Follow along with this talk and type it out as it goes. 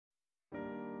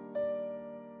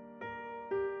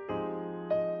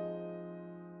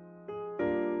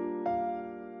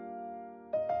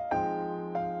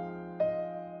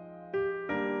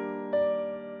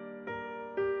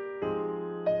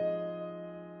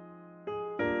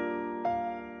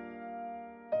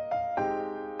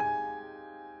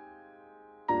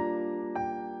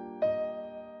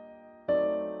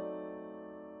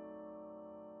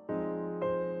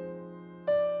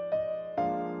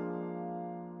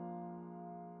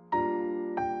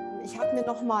Ich habe mir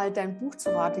nochmal dein Buch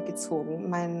zu Rate gezogen,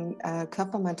 Mein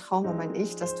Körper, mein Trauma, mein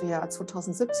Ich, das du ja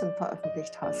 2017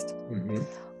 veröffentlicht hast. Mhm.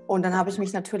 Und dann habe ich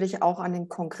mich natürlich auch an den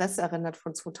Kongress erinnert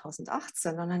von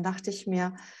 2018. Und dann dachte ich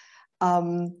mir,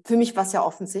 für mich war es ja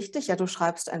offensichtlich, ja, du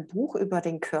schreibst ein Buch über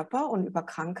den Körper und über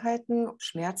Krankheiten,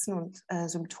 Schmerzen und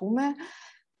Symptome.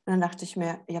 Und dann dachte ich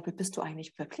mir, ja, wie bist du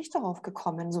eigentlich wirklich darauf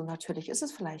gekommen? So natürlich ist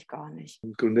es vielleicht gar nicht.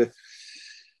 Im Grunde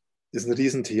ist ein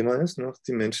Riesenthema ist. Ne?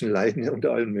 Die Menschen leiden ja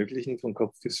unter allem Möglichen, von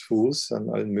Kopf bis Fuß, an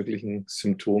allen möglichen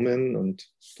Symptomen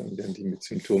und dann werden die mit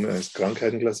Symptomen als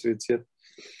Krankheiten klassifiziert.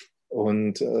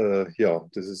 Und ja,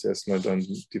 das ist erstmal dann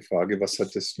die Frage, was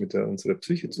hat das mit unserer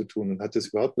Psyche zu tun? Und hat das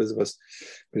überhaupt was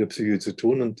mit der Psyche zu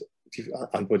tun? Und die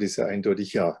Antwort ist ja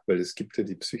eindeutig ja, weil es gibt ja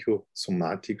die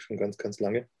Psychosomatik schon ganz, ganz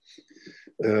lange.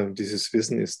 Dieses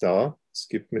Wissen ist da. Es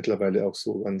gibt mittlerweile auch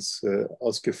so ganz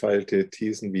ausgefeilte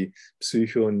Thesen wie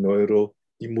Psycho- und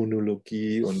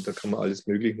Neuroimmunologie und da kann man alles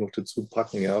Mögliche noch dazu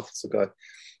packen. Ja,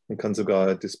 man kann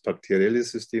sogar das bakterielle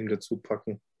System dazu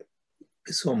packen,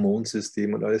 das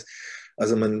Hormonsystem und alles.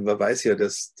 Also man weiß ja,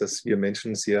 dass wir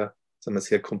Menschen sehr, sagen wir,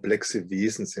 sehr komplexe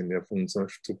Wesen sind, ja, von unserer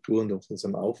Struktur und von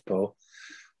unserem Aufbau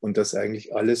und dass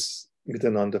eigentlich alles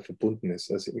miteinander verbunden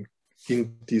ist. Also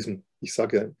in diesem, ich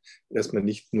sage ja erstmal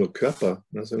nicht nur Körper,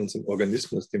 also in unserem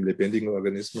Organismus, dem lebendigen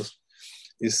Organismus,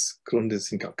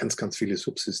 sind ganz, ganz viele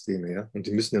Subsysteme, ja, und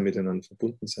die müssen ja miteinander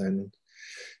verbunden sein. Und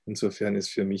insofern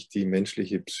ist für mich die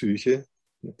menschliche Psyche,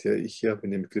 mit der ich ja,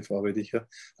 mit dem Begriff arbeite ich ja,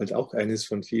 halt auch eines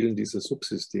von vielen dieser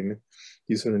Subsysteme,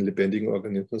 die so einen lebendigen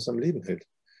Organismus am Leben hält.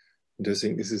 Und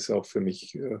deswegen ist es auch für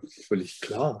mich völlig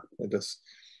klar, dass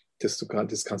das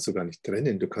kannst du gar nicht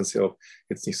trennen. Du kannst ja auch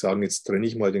jetzt nicht sagen, jetzt trenne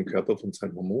ich mal den Körper von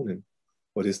seinen Hormonen.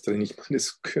 Oder jetzt trenne ich mal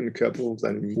den Körper von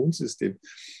seinem Immunsystem.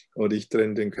 Oder ich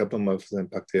trenne den Körper mal von seinem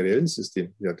bakteriellen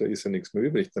System. Ja, da ist ja nichts mehr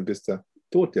übrig. Dann bist du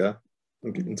tot, ja.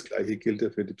 Und das Gleiche gilt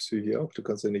ja für die Psyche auch. Du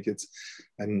kannst ja nicht jetzt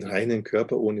einen reinen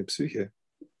Körper ohne Psyche.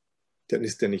 Dann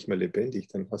ist der nicht mehr lebendig.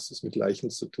 Dann hast du es mit Leichen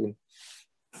zu tun.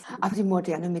 Aber die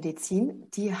moderne Medizin,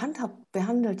 die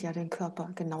behandelt ja den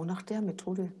Körper genau nach der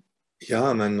Methode.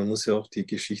 Ja, man muss ja auch die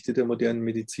Geschichte der modernen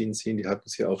Medizin sehen. Die hatten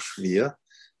es ja auch schwer.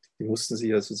 Die mussten sich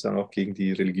ja sozusagen auch gegen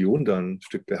die Religion dann ein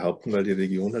Stück behaupten, weil die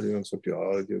Religion hat immer gesagt,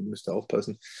 ja, ihr müsst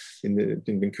aufpassen, in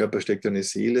dem Körper steckt ja eine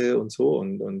Seele und so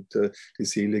und die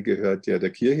Seele gehört ja der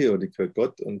Kirche oder die gehört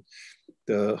Gott und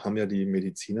da haben ja die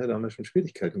Mediziner damals schon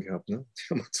Schwierigkeiten gehabt. Ne?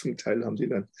 Zum Teil haben die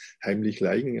dann heimlich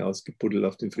Leichen ausgebuddelt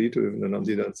auf den Friedhöfen, dann haben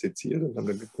die dann seziert und haben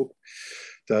dann geguckt,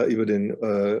 da über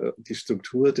die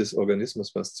Struktur des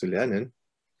Organismus was zu lernen.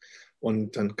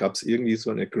 Und dann gab es irgendwie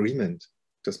so ein Agreement,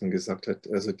 dass man gesagt hat,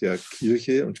 also der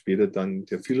Kirche und später dann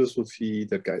der Philosophie,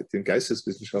 den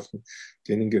Geisteswissenschaften,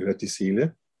 denen gehört die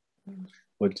Seele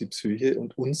und die Psyche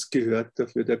und uns gehört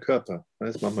dafür der Körper.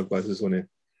 Das machen wir quasi so eine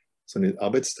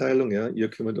Arbeitsteilung, ja, ihr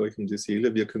kümmert euch um die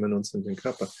Seele, wir kümmern uns um den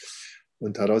Körper.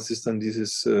 Und daraus ist dann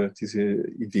diese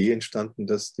Idee entstanden,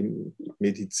 dass die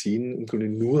Medizin im Grunde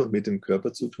nur mit dem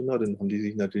Körper zu tun hat. Und haben die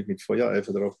sich natürlich mit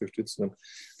Feuereifer darauf gestürzt und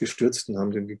haben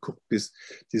dann geguckt, bis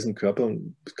diesen Körper,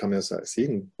 und das kann man ja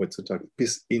sehen heutzutage,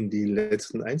 bis in die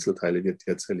letzten Einzelteile wird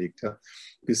der zerlegt, ja,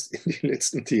 bis in die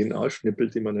letzten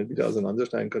DNA-Schnippel, die man dann wieder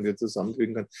auseinanderschneiden kann, wieder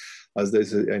zusammenfügen kann. Also da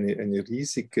ist eine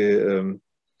riesige,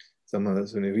 sagen wir mal,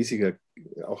 so eine riesige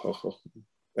auch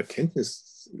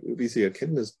riesige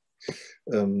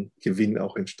Erkenntnisgewinn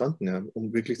auch entstanden, ja,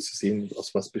 um wirklich zu sehen,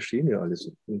 aus was bestehen wir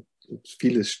alles. Und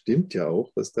vieles stimmt ja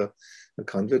auch, was da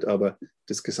erkannt wird, aber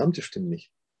das Gesamte stimmt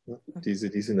nicht. Ja.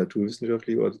 Diese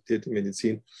naturwissenschaftlich orientierte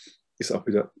Medizin ist auch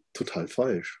wieder total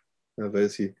falsch, ja, weil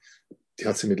die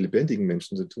hat sie mit lebendigen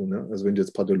Menschen zu tun. Ja. Also wenn du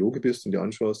jetzt Pathologe bist und dir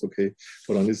anschaust, okay,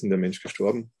 woran ist denn der Mensch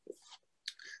gestorben?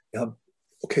 Ja,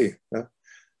 okay, ja.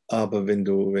 Aber wenn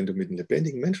du mit einem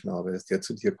lebendigen Menschen arbeitest, der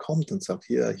zu dir kommt und sagt,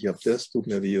 hier habt das, tut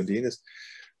mir weh und jenes,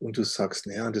 und du sagst,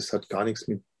 naja, das hat gar nichts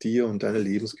mit dir und deiner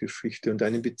Lebensgeschichte und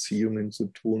deinen Beziehungen zu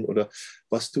tun oder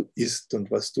was du isst und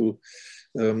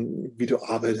wie du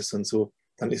arbeitest und so,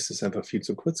 dann ist es einfach viel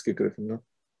zu kurz gegriffen. Ne?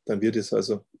 Dann wird es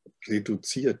also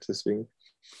reduziert. Deswegen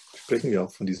sprechen wir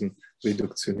auch von diesem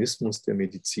Reduktionismus der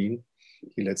Medizin,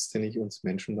 die letztendlich uns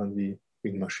Menschen dann wie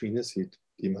eine Maschine sieht,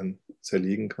 die man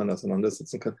zerlegen kann,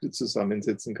 auseinandersetzen kann,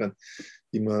 zusammensetzen kann,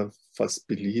 die man fast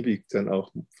beliebig dann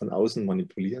auch von außen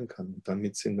manipulieren kann. Und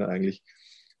damit sind wir eigentlich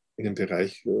in einem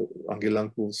Bereich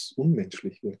angelangt, wo es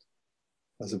unmenschlich wird.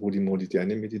 Also wo die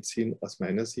moderne Medizin aus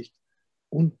meiner Sicht,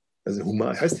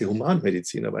 heißt ja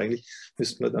Humanmedizin, aber eigentlich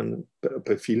müssten wir dann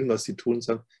bei vielen, was sie tun,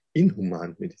 sagen,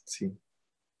 Inhumanmedizin.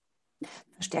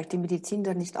 Verstärkt die Medizin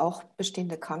dann nicht auch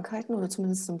bestehende Krankheiten oder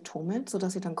zumindest Symptome,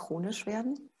 sodass sie dann chronisch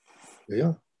werden?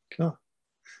 Ja, klar.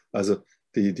 Also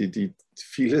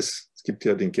vieles, es gibt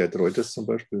ja den Gerd Reuters zum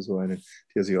Beispiel, so einen,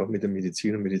 der sich auch mit der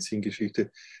Medizin und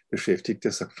Medizingeschichte beschäftigt,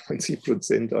 der sagt,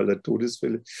 90% aller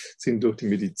Todesfälle sind durch die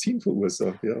Medizin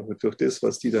verursacht, ja, aber durch das,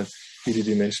 was wie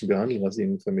die Menschen behandeln, was sie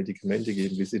ihnen für Medikamente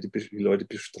geben, wie sie die Leute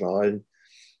bestrahlen,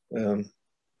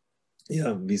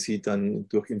 ja, wie sie dann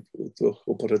durch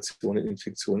Operationen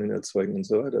Infektionen erzeugen und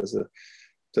so weiter. Also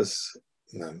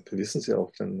wir wissen es ja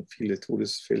auch, dann viele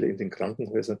Todesfälle in den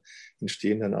Krankenhäusern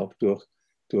entstehen dann auch durch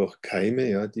Keime,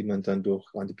 ja, die man dann durch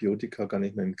Antibiotika gar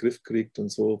nicht mehr im Griff kriegt und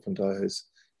so. Von daher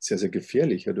ist es sehr, sehr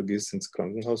gefährlich. Ja, du gehst ins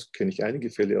Krankenhaus, kenne ich einige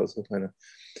Fälle aus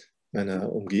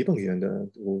meiner Umgebung hier,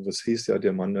 wo was hieß, ja,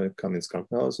 der Mann kam ins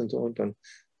Krankenhaus und so und dann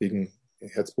wegen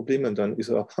Herzproblemen, dann ist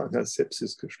er auch an einer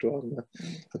Sepsis gestorben. Ja.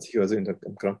 Hat sich also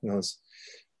im Krankenhaus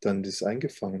dann das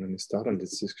eingefangen und ist daran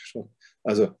letztlich gestorben.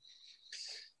 Also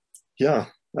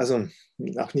ja, also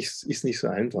ist nicht so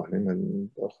einfach. Ne?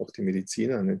 Auch die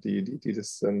Mediziner, ne? die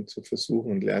das dann zu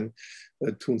versuchen und lernen,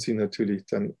 tun sie natürlich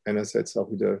dann einerseits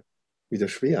auch wieder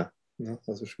schwer. Ne?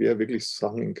 Also schwer, wirklich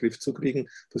Sachen in den Griff zu kriegen,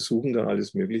 versuchen dann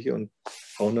alles Mögliche und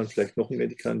hauen dann vielleicht noch ein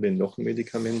Medikament, wenn noch ein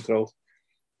Medikament drauf.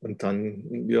 Und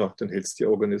dann, ja, dann hält es der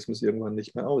Organismus irgendwann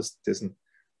nicht mehr aus. Dessen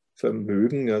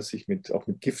Vermögen, ja, sich auch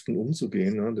mit Giften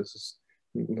umzugehen, ne?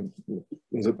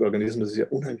 Unser Organismus ist ja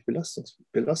unheimlich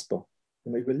belastbar.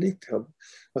 Wenn man überlegt hat,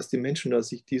 was die Menschen da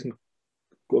sich diesem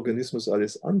Organismus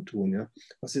alles antun, ja,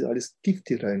 was sie alles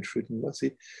Gifte reinschütten, was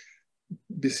sie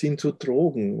bis hin zu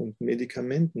Drogen und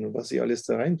Medikamenten und was sie alles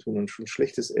da reintun und schon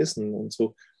schlechtes Essen und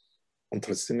so. Und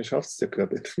trotzdem schafft es der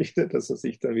Körper wieder, dass er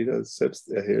sich dann wieder selbst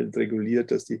erhält,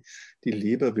 reguliert, dass die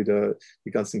Leber wieder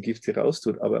die ganzen Gifte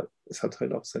raustut. Aber es hat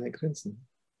halt auch seine Grenzen.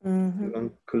 Und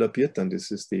dann kollabiert dann das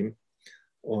System.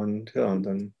 Und ja, und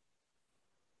dann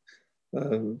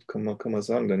kann man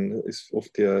sagen, dann ist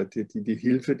oft die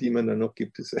Hilfe, die man dann noch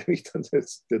gibt, ist eigentlich dann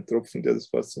der Tropfen, der das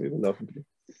fast zum Überlaufen bringt.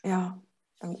 Ja,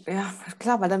 ja,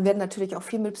 klar, weil dann werden natürlich auch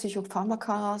viel mit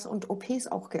Psychopharmaka und OPs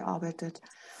auch gearbeitet.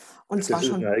 Und zwar das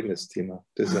ist schon. ein eigenes Thema.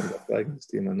 Das ist ein eigenes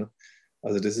Thema. Ne?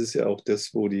 Also das ist ja auch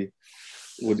das, wo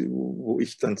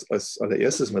ich dann als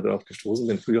allererstes mal darauf gestoßen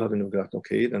bin. Früher habe ich nur gedacht,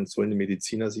 okay, dann sollen die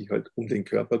Mediziner sich halt um den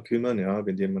Körper kümmern. Ja,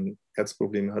 wenn jemand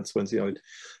Herzprobleme hat, sollen sie halt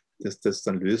das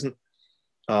dann lösen.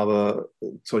 Aber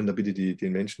sollen da bitte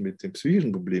den Menschen mit den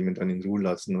psychischen Problemen dann in Ruhe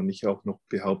lassen und nicht auch noch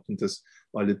behaupten, dass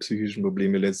alle psychischen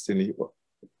Probleme letztendlich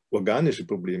organische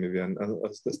Probleme wären. Also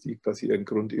dass die quasi ihren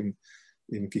Grund im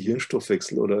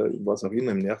Gehirnstoffwechsel oder was auch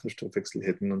immer im Nervenstoffwechsel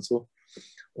hätten und so.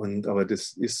 Aber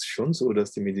das ist schon so,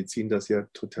 dass die Medizin da sehr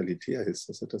totalitär ist.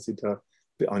 Also dass sie da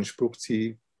beansprucht,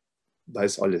 sie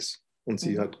weiß alles. Und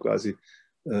sie hat quasi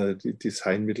das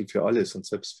Heilmittel für alles und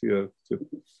selbst für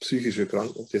psychische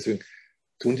Krankheiten. Deswegen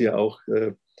tun die ja auch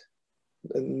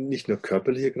nicht nur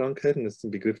körperliche Krankheiten, das ist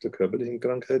den Begriff der körperlichen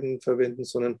Krankheiten verwenden,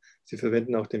 sondern sie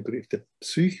verwenden auch den Begriff der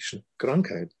psychischen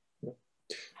Krankheit.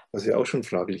 Was ja auch schon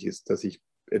fraglich ist, dass ich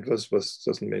etwas, was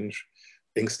ein Mensch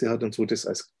Ängste hat und so, das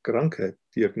als Krankheit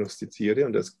diagnostiziere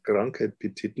und als Krankheit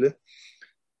betitle,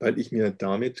 weil ich mir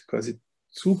damit quasi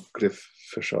Zugriff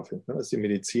verschaffe. Also die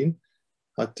Medizin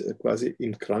hat quasi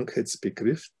im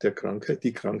Krankheitsbegriff der Krankheit,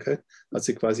 die Krankheit, hat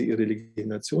sie quasi ihre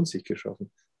Legitimation sich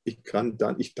geschaffen. Ich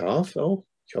darf auch,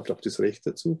 ich habe auch das Recht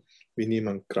dazu, wenn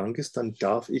jemand krank ist, dann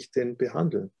darf ich den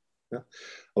behandeln. Ja?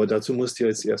 Aber dazu muss ja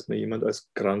jetzt erstmal jemand als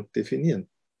krank definieren.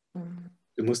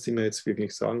 Du musst ihm jetzt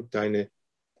wirklich sagen, deine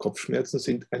Kopfschmerzen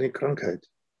sind eine Krankheit.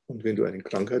 Und wenn du eine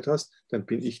Krankheit hast, dann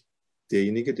bin ich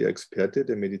derjenige, der Experte,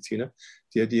 der Mediziner,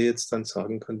 der dir jetzt dann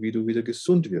sagen kann, wie du wieder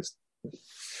gesund wirst.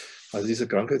 Also dieser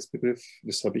Krankheitsbegriff,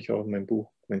 das habe ich auch in meinem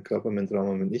Buch Mein Körper, mein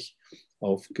Trauma, mein Ich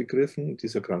aufgegriffen.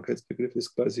 Dieser Krankheitsbegriff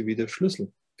ist quasi wie der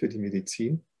Schlüssel für die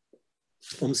Medizin,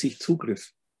 um sich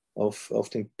Zugriff auf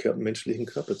den menschlichen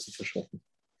Körper zu verschaffen.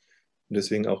 Und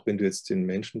deswegen auch, wenn du jetzt den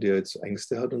Menschen, der jetzt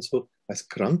Ängste hat und so, als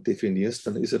krank definierst,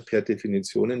 dann ist er per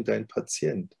Definition dein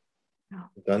Patient.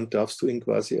 Ja. Und dann darfst du ihn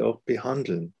quasi auch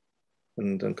behandeln.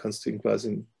 Und dann kannst du ihn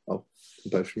quasi auch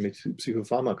zum Beispiel mit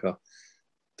Psychopharmaka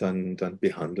dann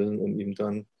behandeln und ihm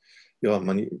dann ja,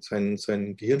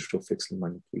 seinen Gehirnstoffwechsel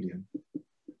manipulieren.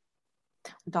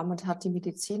 Und damit hat die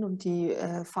Medizin und die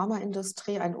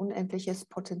Pharmaindustrie ein unendliches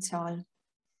Potenzial.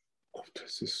 Oh,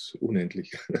 das ist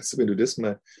unendlich. Also wenn du das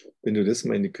mal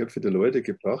in die Köpfe der Leute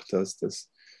gebracht hast,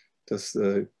 dass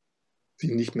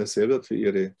die nicht mehr selber für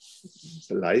ihre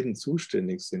Leiden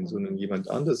zuständig sind, sondern jemand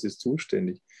anders ist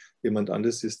zuständig. Jemand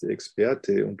anders ist der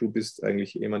Experte und du bist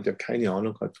eigentlich jemand, der keine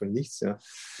Ahnung hat von nichts. Ja.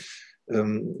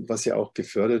 Was ja auch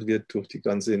gefördert wird durch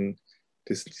diese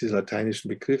lateinischen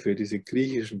Begriffe, diese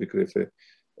griechischen Begriffe,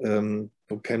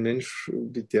 wo kein Mensch,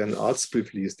 der einen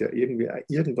Arztbrief liest, der irgendwie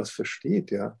irgendwas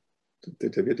versteht, ja,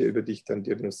 der wird ja über dich dann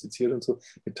diagnostiziert und so,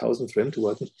 mit 1000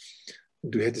 Fremdworten.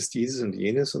 Und du hättest dieses und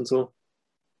jenes und so.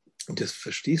 Und das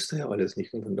verstehst du ja alles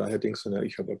nicht. Und von daher denkst du, ja,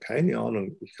 ich habe keine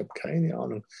Ahnung,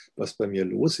 was bei mir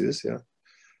los ist. Ja.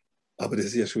 Aber das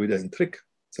ist ja schon wieder ein Trick,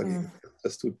 sage ich.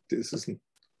 Dass du, das ist ein,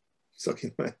 sag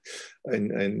ich mal,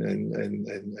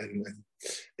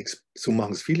 so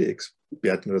machen es viele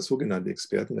Experten oder sogenannte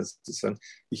Experten, dass sie sagen,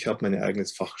 ich habe mein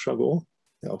eigenes Fachjargon,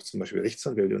 ja, auch zum Beispiel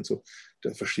Rechtsanwälte und so,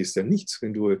 da verstehst du ja nichts,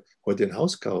 wenn du heute ein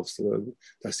Haus kaufst. Oder,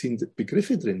 da sind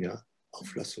Begriffe drin, ja.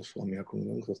 Auflassungsvormerkungen,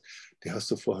 irgendwas. Die hast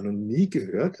du vorher noch nie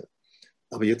gehört,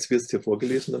 aber jetzt wird es dir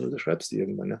vorgelesen, dann unterschreibst du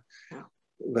irgendwann. Ja?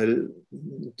 Weil,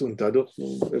 und dadurch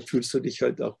fühlst du dich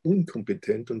halt auch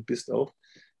inkompetent und bist auch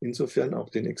insofern auch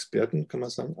den Experten, kann man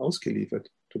sagen,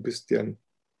 ausgeliefert. Du bist deren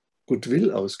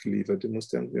Goodwill ausgeliefert. Du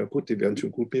musst dann, ja gut, die werden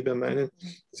schon gut mit mir meinen,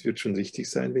 es wird schon richtig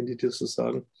sein, wenn die dir so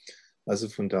sagen. Also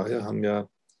von daher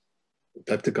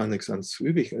bleibt ja gar nichts anderes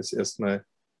übrig, als erstmal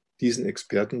diesen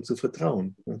Experten zu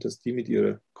vertrauen. Und dass die mit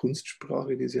ihrer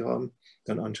Kunstsprache, die sie haben,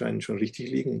 dann anscheinend schon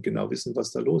richtig liegen und genau wissen, was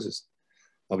da los ist.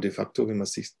 Aber de facto, wenn man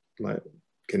es sich mal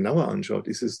genauer anschaut,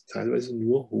 ist es teilweise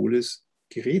nur hohles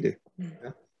Gerede.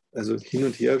 Ja? Also hin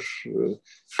und her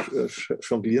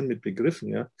jonglieren mit Begriffen,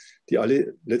 ja? Die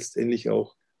alle letztendlich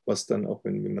auch, was dann auch,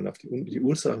 wenn man auf die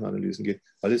Ursachenanalysen geht,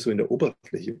 alle so in der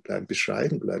Oberfläche bleiben,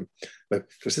 beschreiben bleiben. Weil,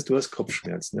 verstehst du, hast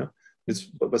Kopfschmerzen, ja?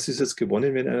 Jetzt, was ist jetzt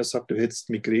gewonnen, wenn einer sagt, du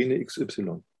hättest Migräne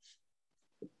XY?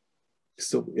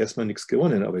 Ist doch erstmal nichts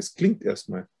gewonnen, aber es klingt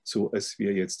erstmal so, als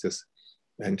wäre jetzt das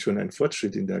schon ein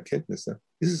Fortschritt in der Erkenntnis. Ja?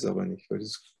 Ist es aber nicht.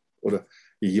 Oder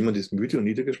jemand ist müde und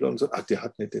niedergeschlagen und sagt, der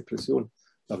hat eine Depression.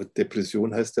 Aber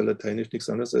Depression heißt ja lateinisch nichts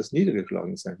anderes als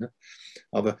niedergeschlagen sein. Ne?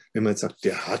 Aber wenn man jetzt sagt,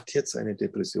 der hat jetzt eine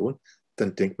Depression,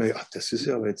 dann denkt man, ja, das ist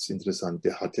ja aber jetzt interessant,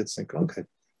 der hat jetzt eine Krankheit.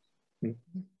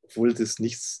 Obwohl das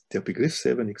nichts, der Begriff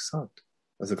selber nichts sagt.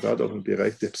 Also gerade auch im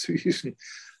Bereich der psychischen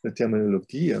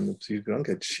Terminologie, einer psychischen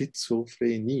Krankheit,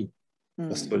 Schizophrenie.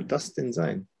 Was soll das denn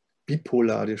sein?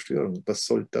 Bipolare Störung, was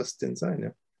soll das denn sein?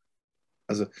 Ja?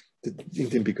 Also in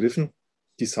den Begriffen,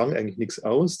 die sagen eigentlich nichts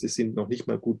aus, die sind noch nicht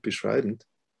mal gut beschreibend,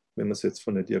 wenn man es jetzt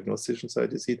von der diagnostischen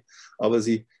Seite sieht, aber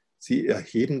sie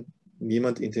erheben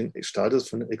jemand in den Status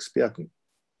von Experten.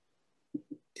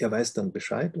 Der weiß dann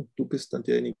Bescheid und du bist dann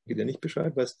derjenige, der nicht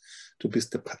Bescheid weiß. Du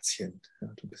bist der Patient.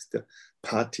 Ja, du bist der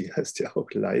Pati, heißt ja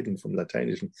auch Leiden vom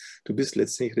Lateinischen. Du bist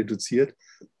letztlich reduziert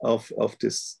auf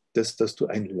das, dass du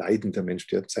ein leidender Mensch,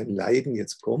 der sein Leiden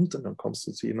jetzt kommt und dann kommst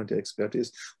du zu jemandem, der Experte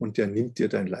ist und der nimmt dir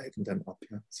dein Leiden dann ab.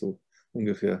 Ja, so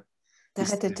ungefähr. Der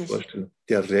rettet dich.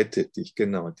 Der rettet dich,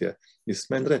 genau. Der ist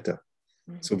mein Retter.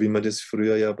 So wie man das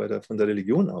früher ja von der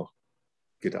Religion auch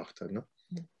gedacht hat. Ne?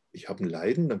 Ich habe ein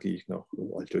Leiden, dann gehe ich nach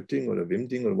Altötting oder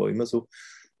Wemding oder wo immer so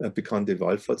bekannte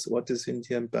Wallfahrtsorte sind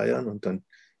hier in Bayern und dann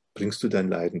bringst du dein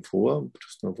Leiden vor,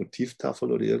 tust eine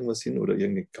Votivtafel oder irgendwas hin oder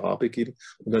irgendeine Gabe geben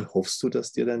und dann hoffst du,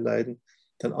 dass dir dein Leiden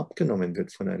dann abgenommen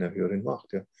wird von einer höheren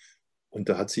Macht. Ja. Und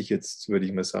da hat sich jetzt, würde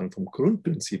ich mal sagen, vom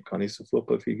Grundprinzip gar nicht so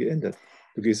furchtbar viel geändert.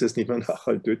 Du gehst jetzt nicht mehr nach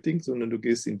Altötting, sondern du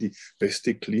gehst in die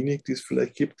beste Klinik, die es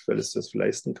vielleicht gibt, weil du das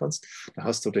leisten kannst. Da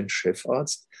hast du den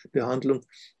Chefarztbehandlung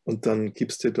und dann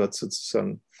gibst du dort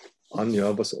sozusagen an,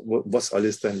 ja, was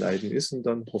alles dein Leiden ist und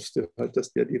dann hoffst du halt,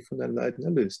 dass der dir von deinem Leiden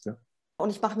erlöst. Ja. Und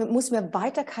ich muss mir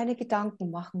weiter keine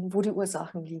Gedanken machen, wo die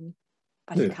Ursachen liegen.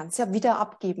 Weil Nö. ich kann es ja wieder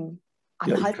abgeben an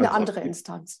Ja, halt eine andere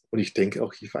Instanz. Und ich denke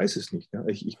auch, ich weiß es nicht. Ja.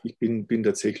 Ich bin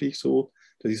tatsächlich so,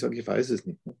 dass ich sage, ich weiß es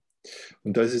nicht. Ja.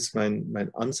 Und da ist jetzt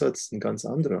mein Ansatz ein ganz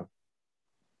anderer.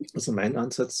 Also mein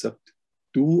Ansatz sagt,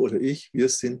 du oder ich, wir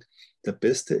sind der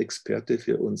beste Experte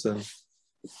für unser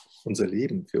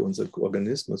Leben, für unseren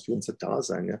Organismus, für unser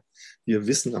Dasein. Ja. Wir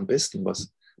wissen am besten,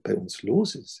 was bei uns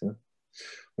los ist. Ja.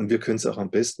 Und wir können es auch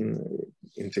am besten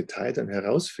im Detail dann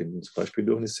herausfinden. Zum Beispiel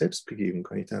durch eine Selbstbegehung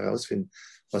kann ich dann herausfinden,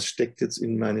 was steckt jetzt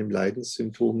in meinem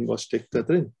Leidenssymptom, was steckt da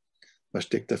drin? Was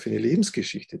steckt da für eine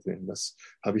Lebensgeschichte drin? Was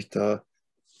habe ich da,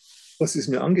 was ist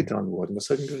mir angetan worden? Was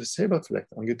habe ich mir selber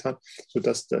vielleicht angetan,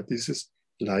 sodass da dieses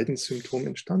Leidenssymptom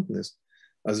entstanden ist?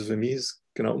 Also für mich ist es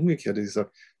genau umgekehrt. Ich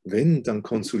sage, wenn, dann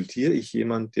konsultiere ich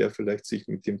jemanden, der vielleicht sich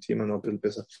mit dem Thema noch ein bisschen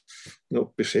besser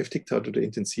noch beschäftigt hat oder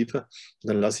intensiver. Und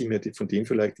dann lasse ich mir von dem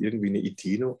vielleicht irgendwie eine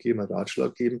Idee noch geben, einen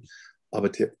Ratschlag geben. Aber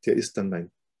der ist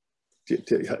dann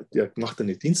der macht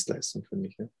eine Dienstleistung für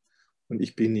mich. Ja? Und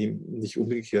ich bin ihm nicht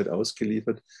umgekehrt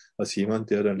ausgeliefert als jemand,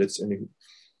 der dann letztendlich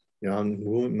ja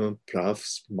nur immer brav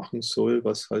machen soll,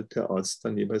 was halt der Arzt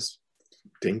dann jeweils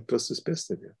denkt, was das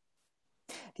Beste wäre.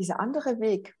 Dieser andere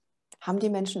Weg, haben die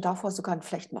Menschen davor sogar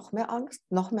vielleicht noch mehr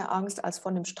Angst als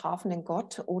von dem strafenden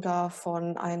Gott oder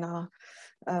von einer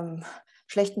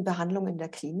schlechten Behandlung in der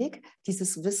Klinik,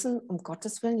 dieses Wissen, um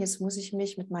Gottes Willen, jetzt muss ich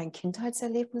mich mit meinen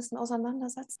Kindheitserlebnissen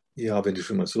auseinandersetzen? Ja, wenn du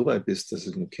schon mal so weit bist, dass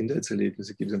es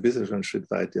Kindheitserlebnisse gibt, dann bist du schon einen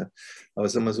Schritt weiter. Aber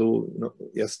sagen wir so,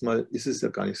 erstmal ist es ja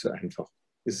gar nicht so einfach.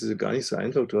 Es ist ja gar nicht so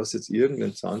einfach, du hast jetzt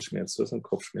irgendeinen Zahnschmerz, du hast einen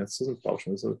Kopfschmerz, du hast einen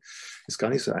Bauchschmerz. Es ist gar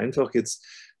nicht so einfach, jetzt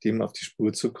dem auf die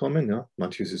Spur zu kommen. Ja.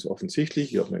 Manches ist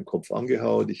offensichtlich, ich habe meinen Kopf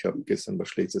angehaut, ich habe gestern was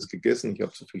Schlechtes gegessen, ich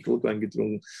habe zu viel Rotwein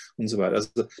getrunken und so weiter.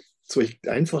 Also solche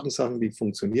einfachen Sachen, die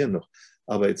funktionieren noch.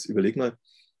 Aber jetzt überleg mal,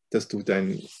 dass du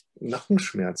deinen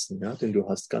Nackenschmerzen, ja, den du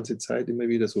hast, ganze Zeit immer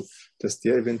wieder so, dass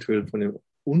der eventuell von einem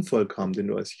Unfall kam, den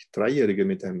du als Dreijähriger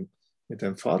mit deinem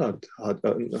Fahrrad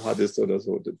hattest oder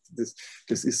so.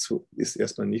 Das ist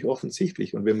erstmal nicht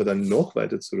offensichtlich. Und wenn wir dann noch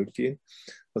weiter zurückgehen,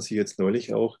 was ich jetzt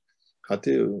neulich auch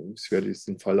hatte, das wäre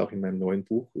diesen Fall auch in meinem neuen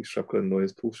Buch, ich schreibe gerade ein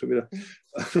neues Buch schon wieder,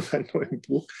 ein neues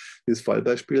Buch, das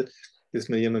Fallbeispiel, das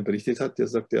mir jemand berichtet hat, der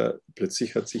sagt, ja,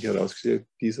 plötzlich hat sich herausgestellt,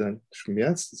 dieser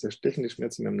Schmerz, dieser stechende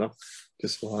Schmerz in meinem Nacken,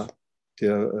 das war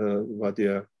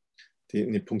eine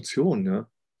Punktion, ja.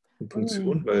 Eine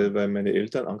Punktion, weil meine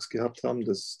Eltern Angst gehabt haben,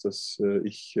 dass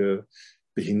ich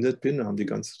behindert bin. Da haben die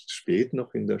ganz spät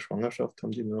noch in der Schwangerschaft,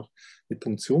 haben die noch eine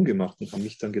Punktion gemacht und haben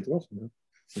mich dann getroffen. Ja.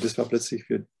 Und das war plötzlich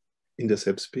in der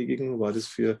Selbstbegegnung war das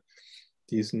für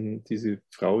diese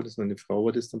Frau, das war eine Frau,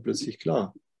 war das dann plötzlich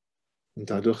klar. Und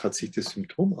dadurch hat sich das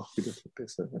Symptom auch wieder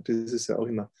verbessert. Das ist ja auch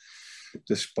immer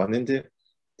das Spannende,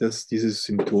 dass diese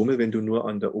Symptome, wenn du nur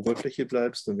an der Oberfläche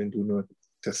bleibst und wenn du nur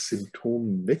das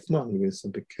Symptom wegmachen willst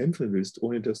und bekämpfen willst,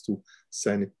 ohne dass du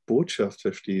seine Botschaft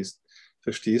verstehst,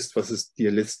 was es dir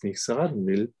letztlich sagen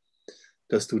will,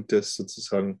 dass du das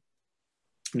sozusagen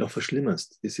noch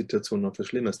verschlimmerst, die Situation noch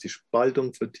verschlimmerst, die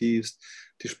Spaltung vertiefst,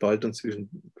 die Spaltung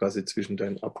zwischen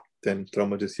deinem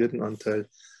traumatisierten Anteil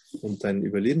und deinen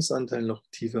Überlebensanteil noch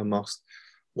tiefer machst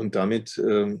und damit,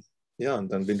 ja,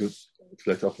 und dann, wenn du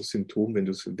vielleicht auch ein Symptom, wenn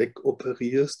du es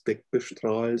wegoperierst,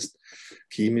 wegbestrahlst,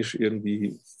 chemisch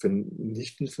irgendwie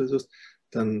vernichten versuchst,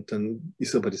 dann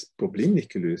ist aber das Problem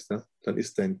nicht gelöst. Ne? Dann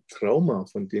ist dein Trauma,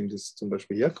 von dem das zum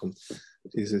Beispiel herkommt,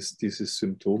 dieses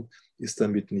Symptom, ist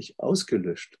damit nicht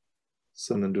ausgelöscht,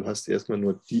 sondern du hast erstmal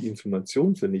nur die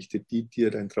Information vernichtet, die dir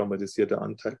dein traumatisierter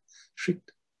Anteil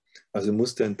schickt. Also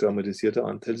muss dein traumatisierter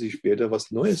Anteil sich später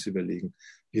was Neues überlegen,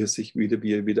 wie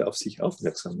er wieder auf sich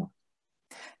aufmerksam macht.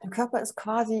 Der Körper ist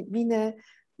quasi wie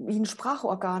ein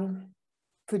Sprachorgan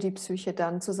für die Psyche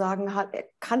dann, zu sagen, er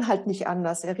kann halt nicht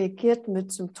anders. Er reagiert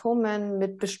mit Symptomen,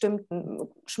 mit bestimmten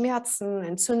Schmerzen,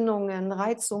 Entzündungen,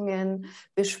 Reizungen,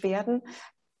 Beschwerden.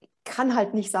 Kann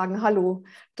halt nicht sagen, hallo,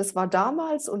 das war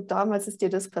damals und damals ist dir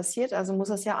das passiert, also muss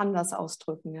er es ja anders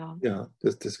ausdrücken. Ja,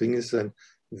 deswegen ist es ein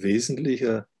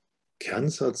wesentlicher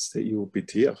Kernsatz der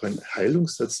IoPT, auch ein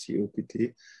Heilungssatz der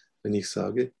IoPT, wenn ich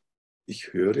sage,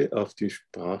 ich höre auf die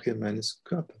Sprache meines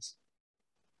Körpers.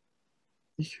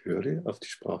 Ich höre auf die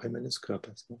Sprache meines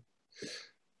Körpers.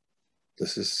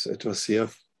 Das ist etwas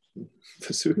sehr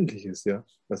Persönliches, ja.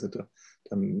 Also da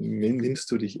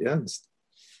nimmst du dich ernst.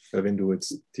 Weil wenn du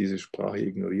jetzt diese Sprache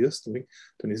ignorierst,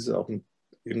 dann ist es auch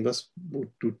irgendwas,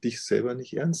 wo du dich selber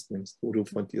nicht ernst nimmst, wo du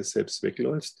von dir selbst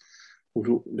wegläufst, wo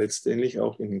du letztendlich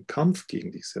auch in den Kampf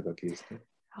gegen dich selber gehst.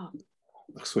 Ja.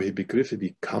 Auch solche Begriffe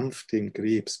wie Kampf den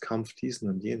Krebs, Kampf diesen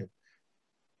und jenen,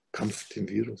 Kampf den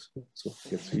Virus, so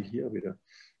jetzt wie hier wieder.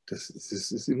 Das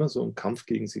ist immer so ein Kampf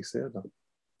gegen sich selber.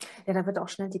 Ja, da wird auch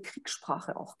schnell die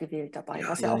Kriegssprache auch gewählt dabei,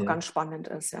 was ja auch ganz spannend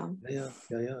ist. Ja.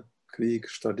 Krieg,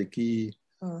 Strategie,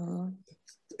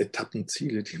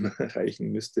 Etappenziele, die man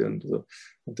erreichen müsste und so.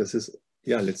 Und das ist,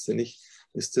 ja, letztendlich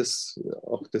ist das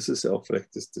ist ja auch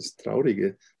vielleicht das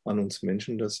Traurige an uns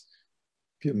Menschen, dass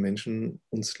wir Menschen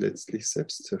uns letztlich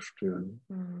selbst zerstören.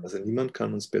 Also niemand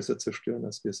kann uns besser zerstören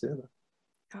als wir selber.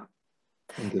 Ja.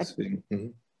 Und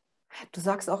deswegen. Du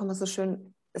sagst auch immer so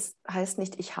schön, es heißt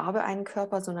nicht, ich habe einen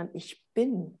Körper, sondern ich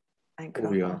bin ein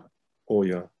Körper. Oh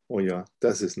ja,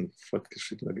 das ist ein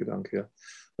fortgeschrittener Gedanke. Ja.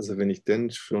 Also wenn ich denn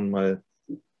schon mal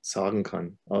sagen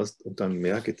kann und dann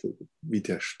merke, wie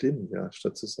der stimmt, ja,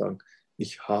 statt zu sagen,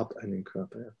 ich habe einen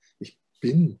Körper, ja. Ich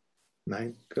bin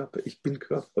mein Körper, ich bin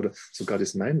Körper, oder sogar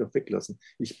das Nein noch weglassen,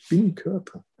 ich bin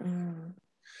Körper.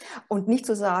 Und nicht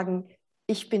zu sagen,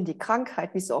 ich bin die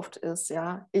Krankheit, wie es oft ist,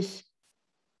 ja, ich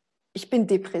bin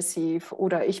depressiv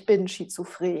oder ich bin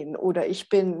schizophren oder ich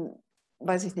bin,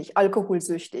 weiß ich nicht,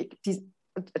 alkoholsüchtig.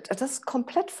 Das ist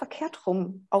komplett verkehrt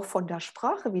rum, auch von der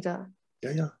Sprache wieder.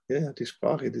 Ja, die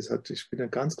Sprache, das spielt eine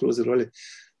ganz große Rolle.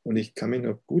 Und ich kann mich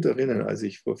noch gut erinnern, als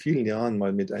ich vor vielen Jahren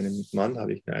mal mit einem Mann,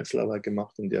 habe ich eine Einzelarbeit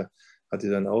gemacht und der hatte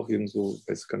dann auch irgendwo, ich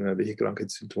weiß gar nicht mehr, welche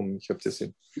Krankheitssymptome, ich habe das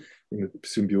in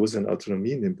Symbiose und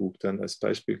Autonomie in dem Buch dann als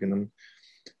Beispiel genommen.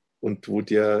 Und wo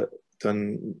der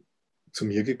dann zu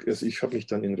mir, also ich habe mich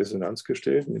dann in Resonanz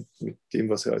gestellt mit dem,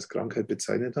 was er als Krankheit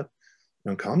bezeichnet hat. Und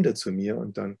dann kam der zu mir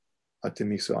und dann hat er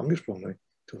mich so angesprochen,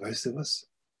 du weißt ja was,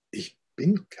 ich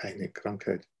bin keine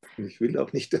Krankheit. Und ich will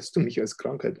auch nicht, dass du mich als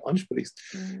Krankheit ansprichst.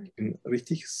 Ich bin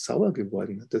richtig sauer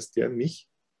geworden, dass der mich,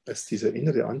 als dieser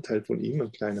innere Anteil von ihm,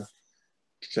 ein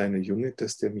kleiner Junge,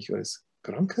 dass der mich als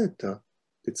Krankheit da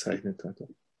bezeichnet hat.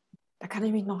 Da kann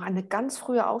ich mich noch an eine ganz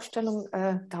frühe Aufstellung,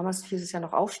 damals hieß es ja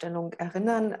noch Aufstellung,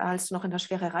 erinnern, als du noch in der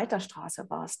Schwere Reiterstraße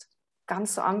warst.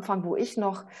 Ganz zu Anfang,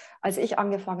 als ich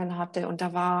angefangen hatte, und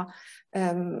da war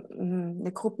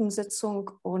eine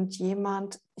Gruppensitzung und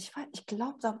jemand, ich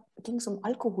glaube, da ging es um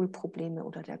Alkoholprobleme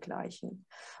oder dergleichen.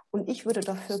 Und ich wurde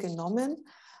dafür genommen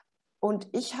und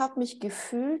ich habe mich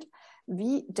gefühlt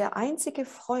wie der einzige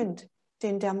Freund,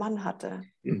 den der Mann hatte.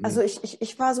 Also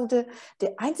ich war so der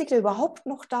Einzige, der überhaupt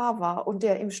noch da war und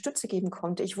der ihm Stütze geben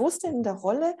konnte. Ich wusste in der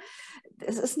Rolle,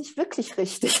 es ist nicht wirklich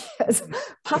richtig. Also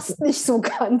passt nicht so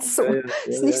ganz so.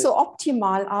 Ist nicht so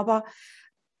optimal, aber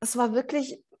es war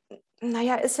wirklich,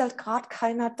 naja, ist ja gerade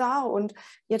keiner da und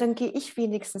ja, dann gehe ich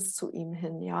wenigstens zu ihm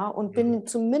hin, ja, und bin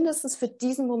zumindest für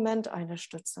diesen Moment eine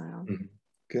Stütze. Ja.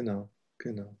 Genau.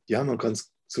 Ja, man kann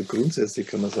es so grundsätzlich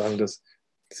kann man sagen, dass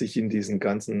sich in diesen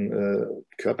ganzen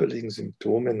körperlichen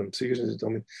Symptomen und psychischen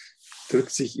Symptomen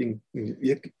drückt sich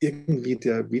irgendwie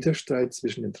der Widerstreit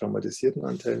zwischen den traumatisierten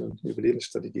Anteilen und den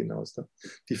Überlebensstrategien aus. Ne?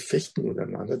 Die fechten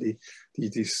miteinander,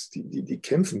 die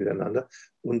kämpfen miteinander.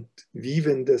 Und wie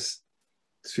wenn das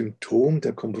Symptom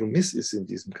der Kompromiss ist in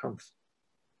diesem Kampf.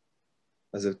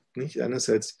 Also nicht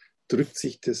einerseits drückt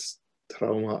sich das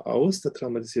Trauma aus, der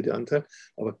traumatisierte Anteil,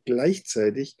 aber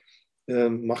gleichzeitig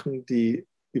machen die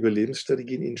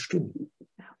Überlebensstrategien ihn stumm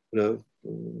oder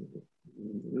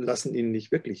lassen ihn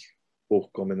nicht wirklich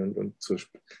hochkommen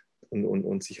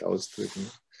und sich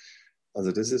ausdrücken.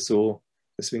 Also das ist so,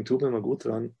 deswegen tut man mal gut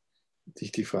dran,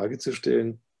 sich die Frage zu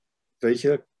stellen,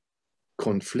 welcher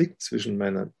Konflikt zwischen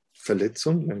meiner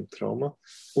Verletzung, meinem Trauma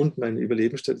und meinen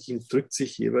Überlebensstrategien drückt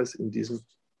sich jeweils in diesem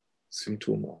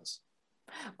Symptom aus.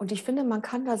 Und ich finde, man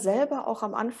kann da selber auch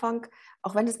am Anfang,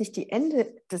 auch wenn es nicht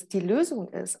die Lösung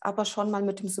ist, aber schon mal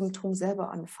mit dem Symptom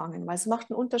selber anfangen. Weil es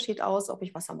macht einen Unterschied aus, ob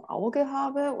ich was am Auge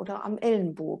habe oder am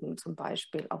Ellenbogen zum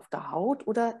Beispiel, auf der Haut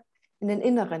oder in den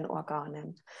inneren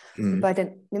Organen. Nehmen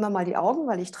wir mal die Augen,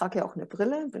 weil ich trage ja auch eine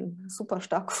Brille, bin super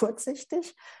stark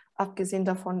kurzsichtig. Abgesehen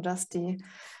davon, dass die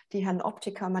Herren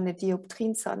Optiker meine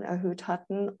Dioptrienzahl erhöht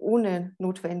hatten, ohne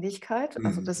Notwendigkeit.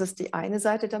 Also das ist die eine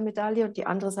Seite der Medaille. Und die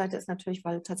andere Seite ist natürlich,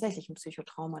 weil tatsächlich ein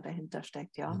Psychotrauma dahinter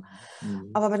steckt. Ja.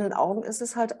 Aber bei den Augen ist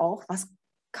es halt auch, was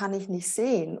kann ich nicht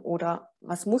sehen oder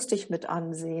was musste ich mit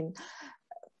ansehen?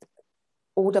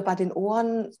 Oder bei den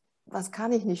Ohren, was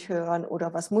kann ich nicht hören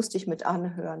oder was musste ich mit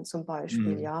anhören zum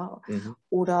Beispiel, ja.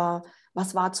 Oder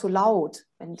was war zu laut,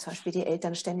 wenn zum Beispiel die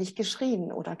Eltern ständig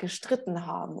geschrien oder gestritten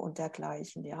haben und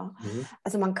dergleichen, ja.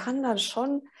 Also man kann dann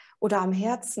schon, oder am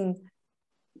Herzen,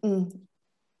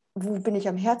 wo bin ich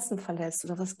am Herzen verletzt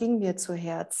oder was ging mir zu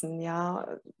Herzen,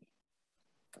 ja.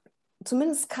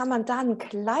 Zumindest kann man da einen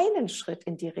kleinen Schritt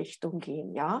in die Richtung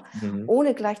gehen, ja,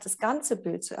 ohne gleich das ganze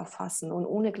Bild zu erfassen und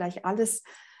ohne gleich alles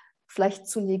vielleicht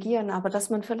zu negieren, aber dass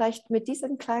man vielleicht mit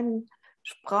diesen kleinen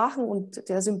Sprachen und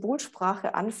der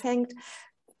Symbolsprache anfängt,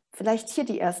 vielleicht hier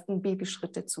die ersten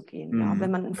Babyschritte zu gehen, ja,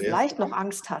 wenn man vielleicht noch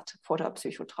Angst hat vor der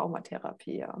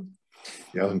Psychotraumatherapie. Ja,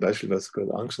 ja ein Beispiel, was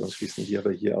gerade Angst anschließen, ich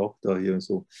habe hier auch hier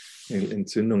so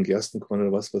Entzündung, Gerstenkorn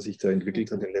oder was ich da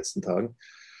entwickelt habe in den letzten Tagen.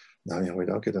 Da habe ich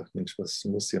mir auch gedacht, Mensch, was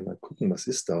muss ich ja mal gucken, was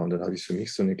ist da? Und dann habe ich für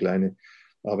mich so eine kleine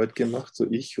Arbeit gemacht,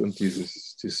 so ich und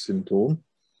dieses Symptom.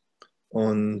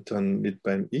 Und dann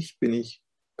beim Ich bin ich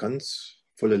ganz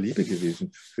voller Liebe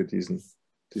gewesen für dieses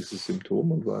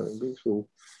Symptom und war irgendwie so,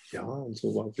 ja, und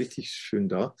so war richtig schön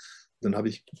da. Und dann habe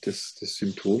ich das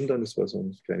Symptom dann, das war so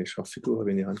eine kleine Schachfigur, habe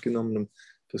ich in die Hand genommen und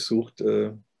versucht,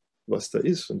 was da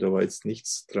ist. Und da war jetzt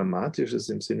nichts Dramatisches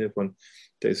im Sinne von,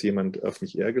 da ist jemand auf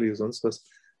mich ärgerlich oder sonst was.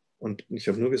 Und ich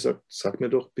habe nur gesagt, sag mir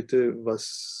doch bitte,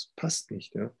 was passt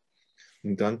nicht. Ja?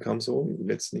 Und dann kam so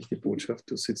letztlich die Botschaft,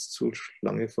 du sitzt zu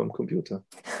lange vorm Computer.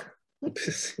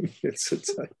 Bis in letzter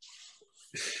Zeit.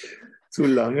 Zu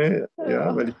lange,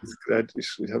 ja, weil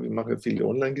ich mache viele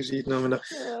Online-Geschichten und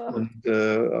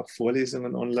auch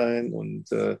Vorlesungen online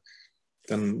und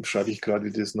dann schreibe ich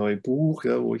gerade das neue Buch,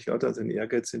 ja, wo ich auch da den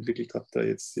Ehrgeiz entwickelt habe, da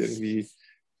jetzt irgendwie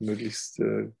möglichst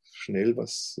schnell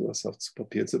was aufs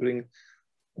Papier zu bringen.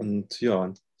 Und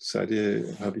ja,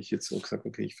 seitdem habe ich jetzt auch gesagt,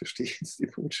 okay, ich verstehe jetzt die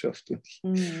Botschaft und ich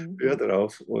höre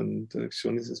drauf und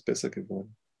schon ist es besser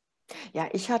geworden. Ja,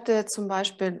 ich hatte zum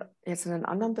Beispiel jetzt in einem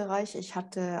anderen Bereich, ich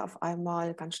hatte auf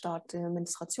einmal ganz starke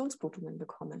Menstruationsblutungen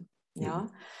bekommen. Ja,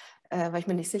 weil ich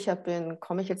mir nicht sicher bin,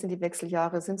 komme ich jetzt in die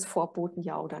Wechseljahre, sind es Vorboten,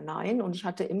 ja oder nein? Und ich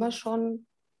hatte immer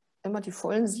die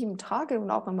vollen 7 Tage und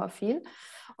auch immer viel.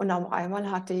 Und auf einmal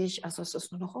hatte ich, also es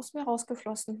ist nur noch aus mir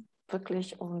rausgeflossen,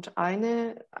 wirklich. Und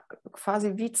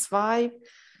quasi wie 2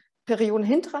 Perioden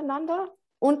hintereinander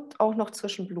und auch noch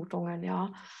Zwischenblutungen,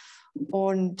 ja.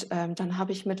 Und dann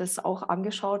habe ich mir das auch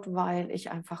angeschaut, weil ich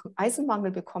einfach einen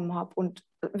Eisenmangel bekommen habe. Und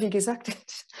wie gesagt,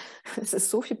 es ist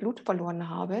so viel Blut verloren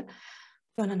habe.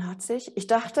 Ja, und dann ich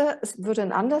dachte, es würde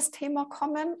ein anderes Thema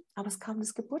kommen, aber es kam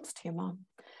das Geburtsthema,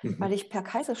 weil ich per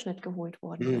Kaiserschnitt geholt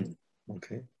worden bin.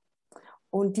 Okay.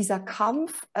 Und dieser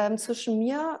Kampf zwischen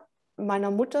mir,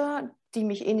 meiner Mutter, die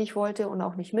mich eh nicht wollte und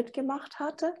auch nicht mitgemacht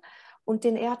hatte, und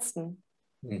den Ärzten,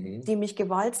 die mich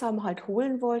gewaltsam halt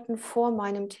holen wollten vor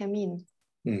meinem Termin.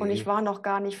 Und ich war noch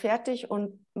gar nicht fertig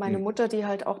und meine Mutter, die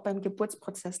halt auch beim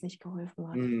Geburtsprozess nicht geholfen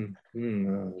hat.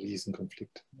 Ja,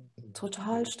 Riesenkonflikt.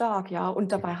 Total stark, ja.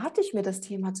 Und dabei hatte ich mir das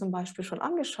Thema zum Beispiel schon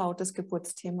angeschaut, das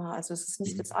Geburtsthema. Also es ist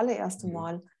nicht das allererste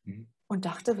Mal. Und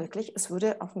dachte wirklich, es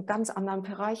würde auf einen ganz anderen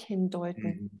Bereich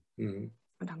hindeuten. Und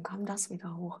dann kam das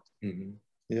wieder hoch.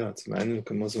 Ja, zum einen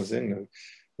kann man so sagen,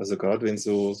 also gerade wenn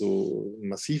so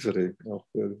massivere, auch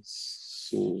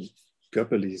so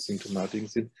körperliche Symptomatiken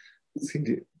sind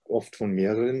die oft von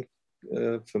mehreren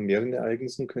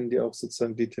Ereignissen, können die auch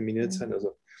sozusagen determiniert sein.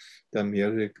 Also da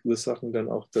mehrere Ursachen dann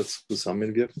auch dazu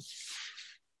zusammenwirken.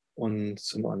 Und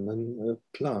zum anderen,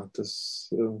 klar, da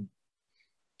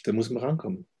muss man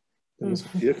rankommen. Da muss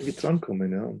man irgendwie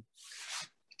drankommen. Ja. Und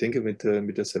ich denke, mit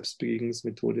der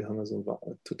Selbstbegegnungsmethode haben wir so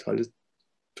ein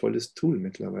tolles Tool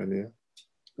mittlerweile. Ja.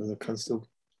 Also kannst du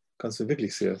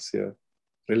wirklich sehr, sehr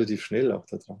relativ schnell auch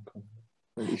da drankommen.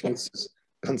 Und ich nutze es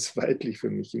ganz weitlich für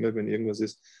mich, immer wenn irgendwas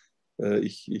ist.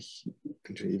 Ich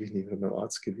bin schon ewig nicht mehr beim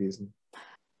Arzt gewesen.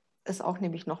 Ist auch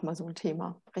nämlich nochmal so ein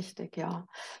Thema, richtig, ja.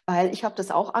 Weil ich habe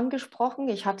das auch angesprochen.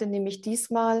 Ich hatte nämlich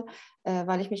diesmal,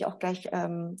 weil ich mich auch gleich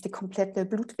die komplette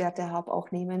Blutwerte habe auch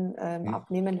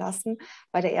abnehmen lassen,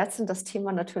 bei der Ärztin das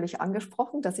Thema natürlich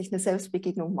angesprochen, dass ich eine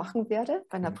Selbstbegegnung machen werde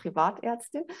bei einer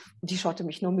Privatärztin. Und die schaute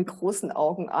mich nur mit großen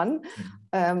Augen an,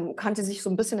 kannte sich so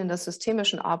ein bisschen in der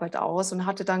systemischen Arbeit aus und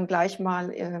hatte dann gleich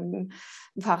mal ein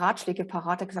paar Ratschläge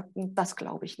parat. Er hat gesagt, das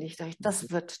glaube ich nicht.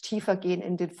 Das wird tiefer gehen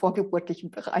in den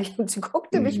vorgeburtlichen Bereich. Und sie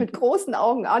guckte mich mit großen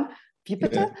Augen an. Wie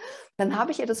bitte? Dann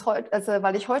habe ich ihr das heute, also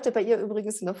weil ich heute bei ihr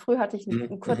übrigens in der Früh hatte ich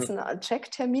einen kurzen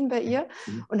Checktermin bei ihr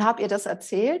und habe ihr das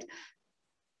erzählt.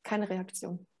 Keine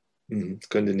Reaktion. Das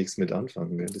könnte nichts mit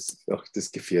anfangen. Ne?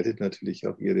 Das gefährdet natürlich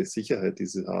auch ihre Sicherheit, die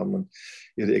sie haben und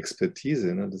ihre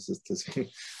Expertise. Ne? Deswegen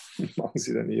machen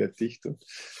sie dann eher dicht und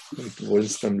wollen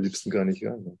es dann am liebsten gar nicht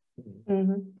hören.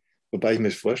 Ne? Wobei ich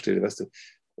mir vorstelle, weißt du,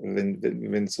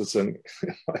 wenn sozusagen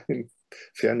in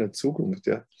ferner Zukunft,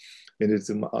 ja, wenn du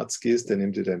zum Arzt gehst, der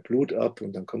nimmt dir dein Blut ab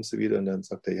und dann kommst du wieder und dann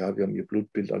sagt er, ja, wir haben ihr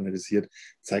Blutbild analysiert,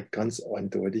 zeigt ganz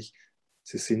eindeutig,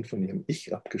 sie sind von ihrem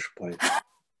Ich abgespalten.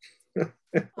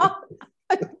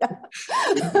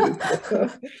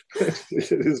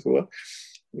 Stell dir das vor,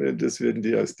 das würden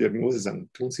die als Diagnose sagen,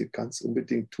 tun Sie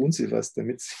was,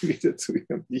 damit Sie wieder zu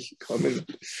Ihrem Ich kommen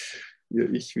und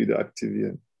Ihr Ich wieder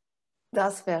aktivieren.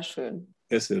 Das wäre schön.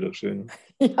 Das wäre doch schön.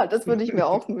 Ja, das würde ich mir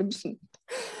auch wünschen.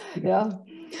 Ja.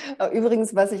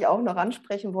 Übrigens, was ich auch noch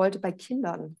ansprechen wollte bei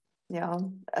Kindern,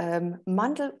 ja,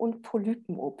 Mandel- und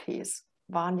Polypen-OPs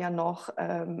waren ja noch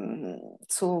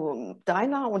zu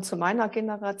deiner und zu meiner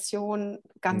Generation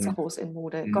ganz groß in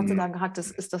Mode. Gott sei Dank hat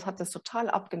das total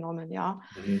abgenommen, ja.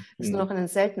 Ist nur noch in den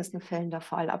seltensten Fällen der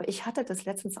Fall. Aber ich hatte das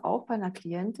letztens auch bei einer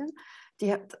Klientin,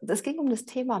 das ging um das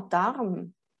Thema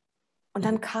Darm. Und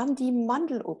dann kam die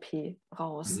Mandel-OP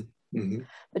raus.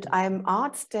 Mit einem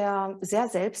Arzt, der sehr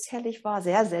selbstherrlich war,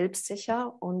 sehr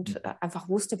selbstsicher und einfach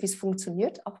wusste, wie es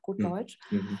funktioniert, auf gut Deutsch.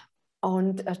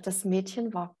 Und das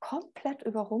Mädchen war komplett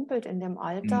überrumpelt in dem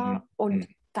Alter und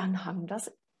dann hang das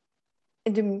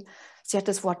sie hat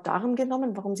das Wort Darm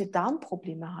genommen, warum sie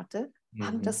Darmprobleme hatte,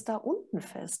 hang das da unten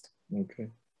fest.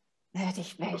 Okay.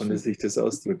 Konnte sich das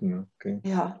ausdrücken, okay.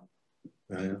 Ja.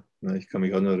 Ja. Na, ich kann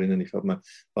mich auch noch erinnern, ich war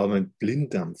mein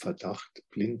Blinddarmverdacht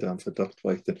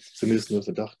war ich dann, zumindest nur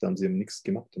Verdacht, da haben sie eben nichts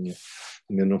gemacht an mir.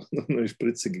 Haben mir noch eine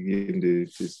Spritze gegeben,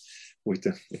 wo ich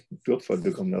dann Durchfall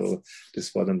bekommen habe, aber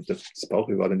das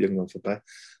Bauchweh war dann irgendwann vorbei.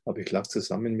 Aber ich lag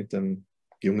zusammen mit einem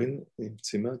Jungen im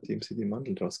Zimmer, dem sie die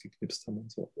Mandeln rausgeknipst haben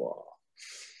und so, wow,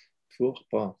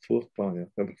 furchtbar, ja.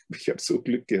 Ich habe so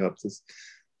Glück gehabt,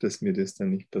 dass mir das dann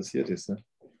nicht passiert ist. Ne?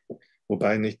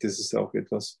 Wobei nicht, das ist auch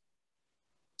etwas,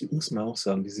 muss man auch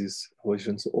sagen, habe ich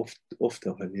schon so oft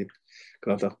auch erlebt,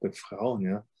 gerade auch bei Frauen,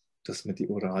 ja, dass man die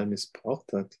oral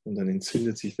missbraucht hat und dann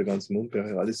entzündet sich der ganze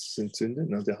Mundbereich, alles ist entzündet,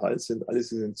 ne? Der Hals,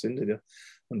 alles ist entzündet, ja.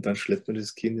 Und dann schleppt man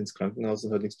das Kind ins Krankenhaus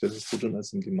und hat nichts Besseres zu tun,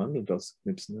 als ihm die Mandel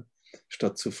rauszuknipsen, ne?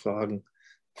 Statt zu fragen,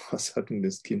 was hat denn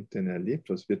das Kind denn erlebt,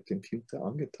 was wird dem Kind da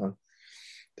angetan,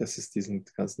 dass es diesen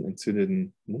ganzen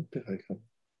entzündeten Mundbereich hat.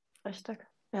 Richtig.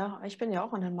 Ja, ich bin ja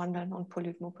auch an den Mandeln und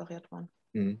Polypen operiert worden.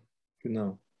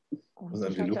 Genau. Und Also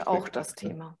ich die hatte Luft auch weg, das ne?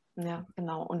 Thema. Ja,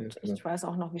 genau. Ja, Und genau. ich weiß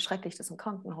auch noch, wie schrecklich das im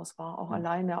Krankenhaus war, auch Ja.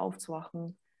 alleine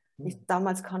aufzuwachen. Ja.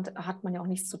 Damals hat man ja auch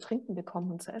nichts zu trinken bekommen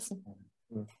und zu essen.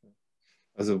 Ja.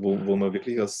 Also wo man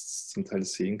wirklich zum Teil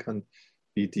sehen kann,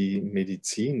 wie die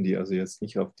Medizin, die also jetzt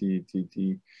nicht auf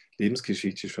die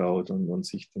Lebensgeschichte schaut und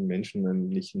sich den Menschen dann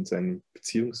nicht in seinem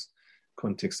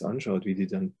Beziehungskontext anschaut, wie die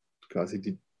dann quasi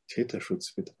die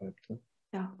Täterschutz betreibt. Ne?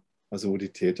 Ja. Also wo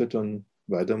die Täter dann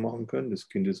weitermachen können, das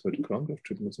Kind ist heute krank,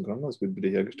 steht muss im Krankenhaus, wird wieder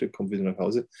hergestellt, kommt wieder nach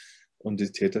Hause und die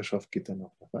Täterschaft geht dann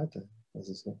auch noch weiter.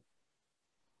 Also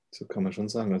so kann man schon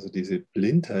sagen. Also diese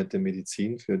Blindheit der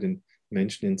Medizin für den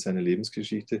Menschen in seiner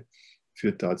Lebensgeschichte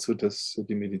führt dazu, dass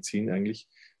die Medizin eigentlich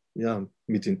ja,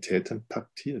 mit den Tätern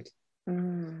paktiert.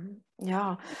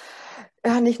 Ja.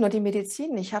 Ja, nicht nur die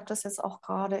Medizin. Ich habe das jetzt auch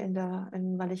gerade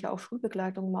weil ich ja auch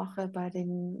Schulbegleitung mache bei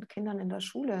den Kindern in der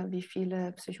Schule, wie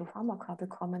viele Psychopharmaka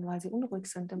bekommen, weil sie unruhig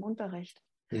sind im Unterricht.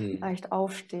 Leicht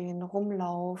aufstehen,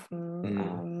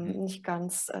 rumlaufen, nicht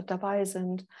ganz dabei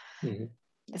sind.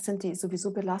 Es sind die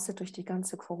sowieso belastet durch die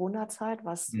ganze Corona-Zeit,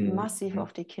 was massiv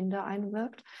auf die Kinder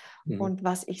einwirkt. Und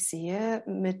was ich sehe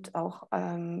mit auch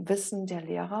Wissen der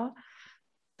Lehrer,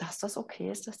 dass das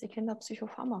okay ist, dass die Kinder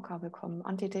Psychopharmaka bekommen,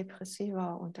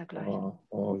 Antidepressiva und dergleichen.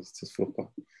 Ist das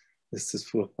furchtbar. Ist das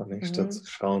furchtbar, nicht? Statt zu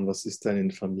schauen, was ist da in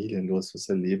den Familien los, was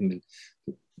erleben die,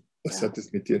 was hat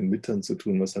das mit ihren Müttern zu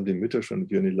tun, was haben die Mütter schon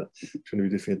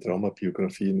wieder für eine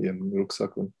Traumabiografie in ihrem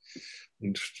Rucksack und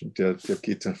der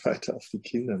geht dann weiter auf die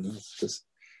Kinder. Ne?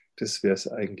 Das wäre es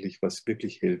eigentlich, was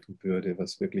wirklich helfen würde,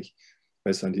 was wirklich,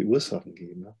 weil es an die Ursachen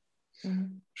geht. Ne?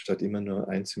 Statt immer nur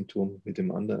ein Symptom mit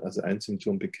dem anderen, also ein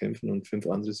Symptom bekämpfen und 5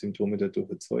 andere Symptome dadurch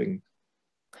erzeugen.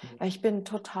 Ich bin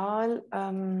total,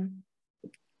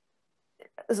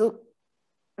 also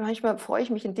manchmal freue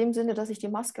ich mich in dem Sinne, dass ich die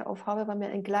Maske aufhabe, weil mir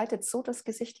entgleitet so das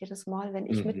Gesicht jedes Mal, wenn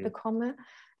ich mitbekomme,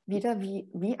 wieder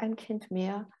wie ein Kind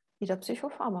mehr wieder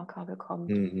Psychopharmaka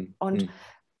bekommt. Und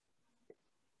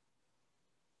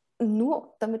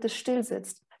nur damit es still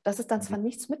sitzt, dass es dann zwar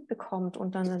nichts mitbekommt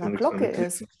und dann in der Glocke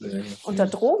ist, unter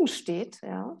Drogen steht,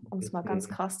 ja, um es mal ganz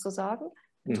krass zu sagen,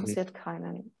 interessiert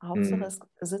keinen. Hauptsache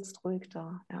es sitzt ruhig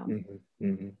da. Ja.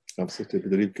 Hauptsache der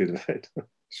Betrieb geht weiter.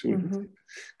 Schulbetrieb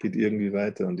geht irgendwie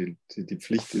weiter und die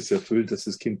Pflicht ist erfüllt, dass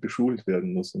das Kind beschult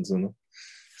werden muss und so. Ne?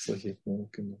 Solche, ja,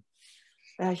 genau.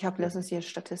 Ja, ich habe letztens die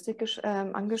Statistik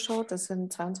angeschaut, das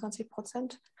sind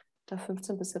 22% der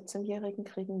 15- bis 17-Jährigen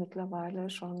kriegen mittlerweile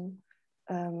schon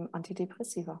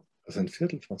Antidepressiva. Also ein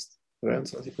Viertel fast.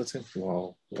 23%.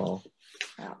 Wow.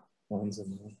 Ja.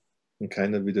 Wahnsinn. Ja. Und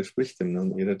keiner widerspricht dem. Ne?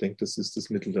 Und jeder denkt, das ist das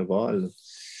Mittel der Wahl.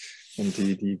 Und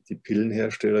die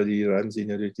Pillenhersteller, die reiben sich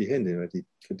natürlich die Hände, weil die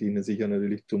verdienen sich ja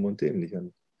natürlich dumm und dämlich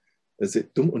an. Also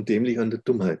dumm und dämlich an der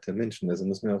Dummheit der Menschen. Also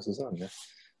muss man auch so sagen. Ja?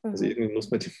 Also irgendwie muss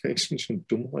man die Menschen schon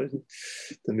dumm halten,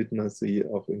 damit man sie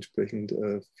auch entsprechend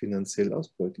finanziell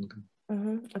ausbeuten kann.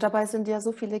 Und dabei sind ja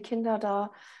so viele Kinder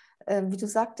da, wie du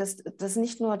sagtest, das sind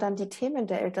nicht nur dann die Themen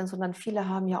der Eltern, sondern viele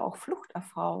haben ja auch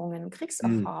Fluchterfahrungen,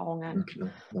 Kriegserfahrungen.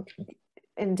 Na klar.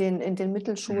 In den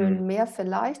Mittelschulen mehr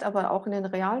vielleicht, aber auch in den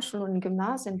Realschulen und in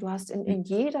Gymnasien. Du hast in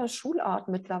jeder Schulart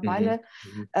mittlerweile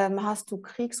hast du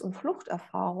Kriegs- und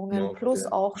Fluchterfahrungen, plus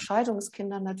auch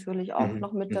Scheidungskinder natürlich auch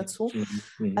noch mit dazu.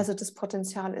 Also das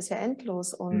Potenzial ist ja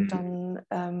endlos. Und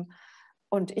dann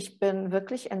und ich bin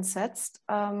wirklich entsetzt,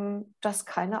 dass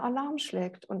keiner Alarm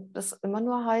schlägt. Und das immer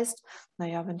nur heißt,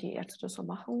 naja, wenn die Ärzte das so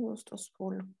machen, ist das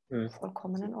wohl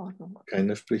vollkommen in Ordnung.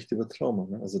 Keiner spricht über Trauma.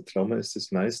 Ne? Also Trauma ist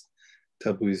das meist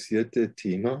tabuisierte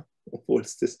Thema, obwohl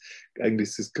es das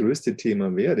eigentlich das größte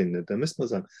Thema wäre. Ne? Da müsste man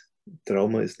sagen,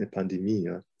 Trauma ist eine Pandemie.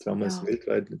 Ja? Trauma ist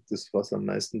weltweit das, was am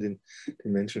meisten den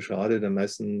Menschen schadet, am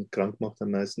meisten krank macht,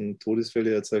 am meisten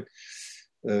Todesfälle erzeugt.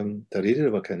 Da redet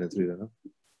aber keiner drüber. Ne?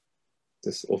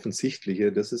 Das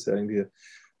Offensichtliche, das ist eigentlich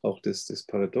auch das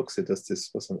Paradoxe, dass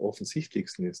das, was am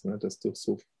offensichtlichsten ist, ne? Dass durch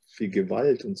so viel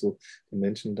Gewalt und so die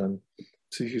Menschen dann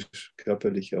psychisch,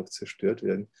 körperlich auch zerstört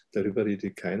werden. Darüber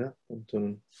redet keiner. Und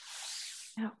dann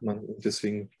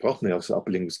deswegen braucht man ja auch so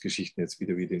Ablenkungsgeschichten jetzt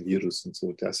wieder wie den Virus und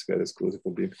so. Das wäre das große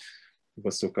Problem,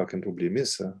 was doch gar kein Problem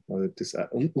ist. Ja? Also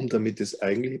um damit das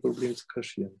eigentliche Problem zu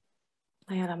kaschieren.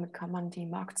 Naja, damit kann man die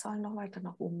Marktzahlen noch weiter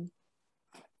nach oben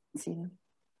ziehen.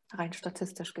 Rein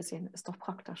statistisch gesehen ist doch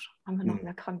praktisch. Haben wir noch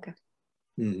mehr Kranke.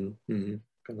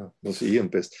 Genau, muss am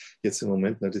besten. Jetzt im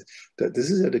Moment, das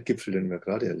ist ja der Gipfel, den wir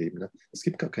gerade erleben. Ne? Es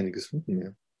gibt gar keine Gesunden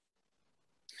mehr.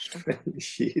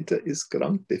 Jeder ist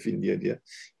krank definiert. Ja.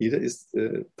 Jeder ist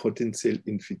potenziell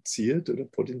infiziert oder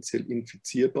potenziell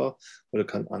infizierbar oder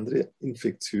kann andere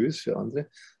infektiös für andere.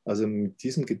 Also mit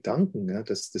diesem Gedanken, ja,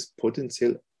 dass das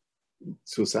potenziell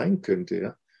so sein könnte,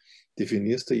 ja,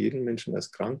 definierst du jeden Menschen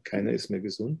als krank, keiner ist mehr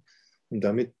gesund. Und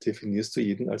damit definierst du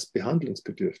jeden als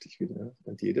behandlungsbedürftig wieder. Ja.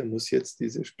 Und jeder muss jetzt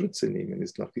diese Spritze nehmen.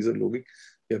 Ist nach dieser Logik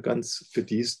ja ganz,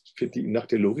 nach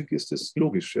der Logik ist es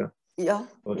logisch, ja. Ja,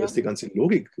 Aber ja. dass die ganze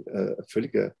Logik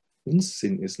völliger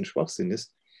Unsinn ist, ein Schwachsinn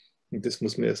ist, und das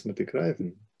muss man erstmal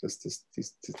begreifen, dass das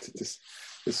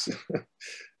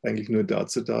eigentlich nur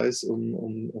dazu da ist,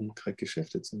 um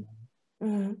Geschäfte zu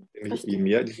machen. Je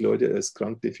mehr die Leute als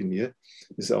krank definieren,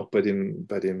 ist auch bei diesen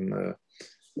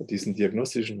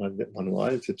diagnostischen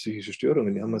Manualen für psychische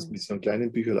Störungen. Die haben wir mit so einem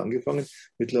kleinen Büchern angefangen.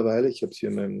 Mittlerweile, ich habe es hier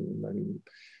in meinem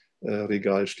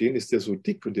Regal stehen, ist der so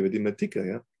dick und der wird immer dicker.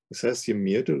 Ja? Das heißt, je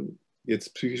mehr du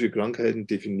jetzt psychische Krankheiten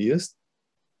definierst,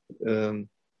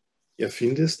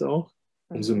 erfindest auch,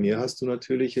 umso mehr hast du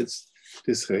natürlich jetzt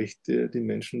das Recht, die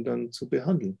Menschen dann zu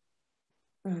behandeln.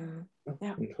 Ja.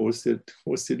 Und holst dir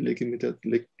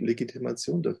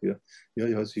Legitimation dafür.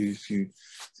 Ja, Sie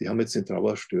haben jetzt eine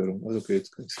Trauerstörung. Also okay,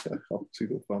 jetzt können Sie auch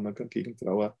Psychopharmaka gegen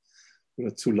Trauer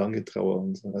oder zu lange Trauer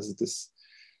und so. Also das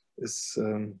ist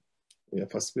ja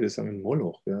fast, würde ich sagen, ein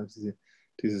Moloch. Ja.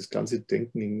 Dieses ganze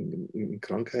Denken in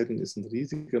Krankheiten ist ein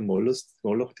riesiger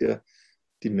Moloch, der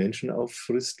die Menschen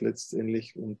auffrisst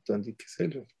letztendlich und dann die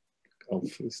Gesellschaft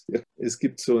auffrisst. Ja. Es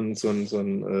gibt so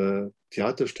ein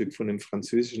Theaterstück von einem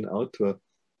französischen Autor,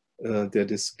 der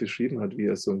das beschrieben hat, wie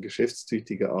er so ein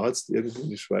geschäftstüchtiger Arzt irgendwo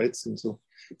in der Schweiz, in so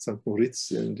St.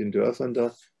 Moritz, in den Dörfern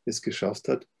da, es geschafft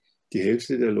hat, die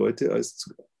Hälfte der Leute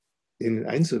ihnen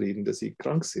einzureden, dass sie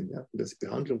krank sind, ja, dass sie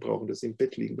Behandlung brauchen, dass sie im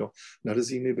Bett liegen brauchen. Dann hat er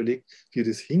sich überlegt, wie er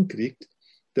das hinkriegt,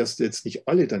 dass jetzt nicht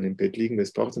alle dann im Bett liegen, weil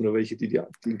es braucht nur welche, die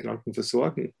den Kranken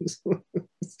versorgen.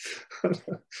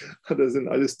 Hat er dann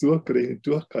alles durchgerechnet,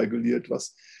 durchkalkuliert,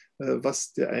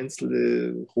 was der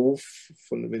einzelne Hof,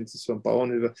 wenn es vom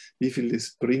Bauern über, wie viel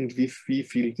es bringt, wie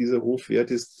viel dieser Hof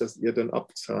wert ist, dass er dann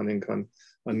abzahlen kann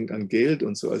an Geld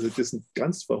und so. Also das sind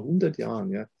ganz vor 100 Jahren,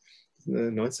 ja.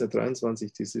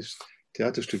 1923, dieses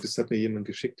Theaterstück, das hat mir jemand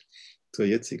geschickt zur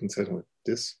jetzigen Zeit.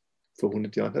 Das vor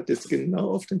 100 Jahren hat jetzt genau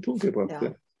auf den Punkt gebracht. Ja.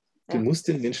 Ja. Du musst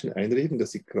den Menschen einreden,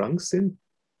 dass sie krank sind,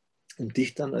 um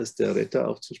dich dann als der Retter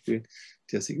aufzuspielen,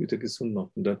 der sich wieder gesund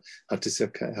macht. Und dann hat es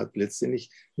hat letztendlich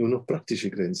nur noch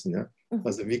praktische Grenzen. Ja?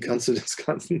 Also wie kannst du das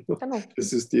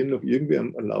System noch irgendwie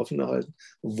am Laufen erhalten,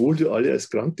 obwohl du alle als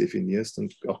krank definierst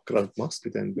und auch krank machst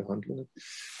mit deinen Behandlungen?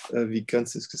 Wie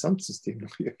kannst du das Gesamtsystem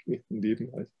noch irgendwie im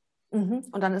Leben halten?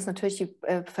 Und dann ist natürlich die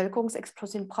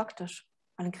Bevölkerungsexplosion praktisch.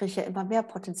 Dann kriege ich ja immer mehr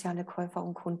potenzielle Käufer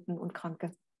und Kunden und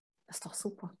Kranke. Das ist doch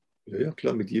super. Ja,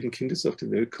 klar, mit jedem Kind, das auf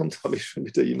die Welt kommt, habe ich schon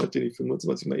wieder jemanden, den ich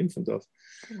 25 Mal impfen darf.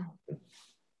 Genau.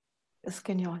 Das ist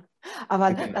genial.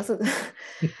 Aber also,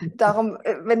 darum,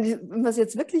 wenn man es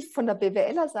jetzt wirklich von der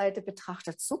BWLer-Seite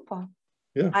betrachtet, super.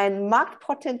 Ja. Ein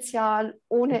Marktpotenzial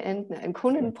ohne Ende, ein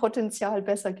Kundenpotenzial,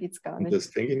 besser geht es gar nicht. Und das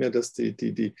denke ich mir, dass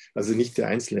also nicht der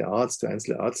einzelne Arzt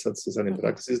hat so seine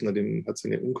Praxis, hat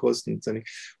seine Unkosten, und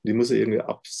die muss er irgendwie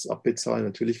abbezahlen.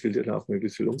 Natürlich will der dann auch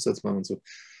möglichst viel Umsatz machen und so.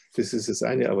 Das ist das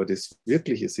eine, aber das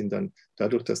Wirkliche sind dann,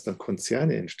 dadurch, dass dann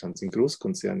Konzerne entstanden sind,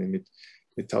 Großkonzerne mit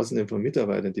Tausenden von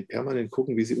Mitarbeitern, die permanent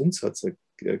gucken, wie sie Umsatz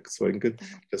erzeugen können,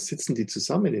 da sitzen die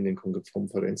zusammen in den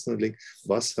Konferenzen und denken,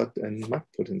 was hat ein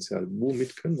Marktpotenzial,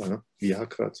 womit können wir, ne?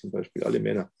 Viagra zum Beispiel, alle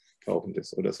Männer brauchen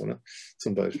das oder so, ne?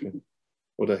 Zum Beispiel.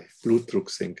 Oder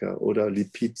Blutdrucksenker oder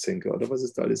Lipidsenker oder was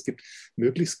es da alles gibt,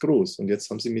 möglichst groß. Und jetzt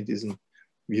haben sie mit diesem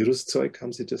Viruszeug,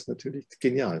 haben sie das natürlich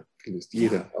genial gelöst.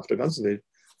 Jeder auf der ganzen Welt.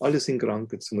 Alle sind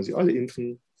krank, jetzt muss ich alle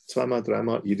impfen, 2-mal,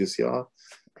 3-mal, jedes Jahr,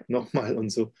 nochmal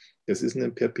und so. Das ist eine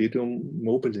Perpetuum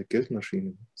mobile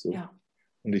Geldmaschine. So. Ja.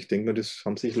 Und ich denke mir, das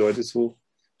haben sich Leute so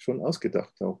schon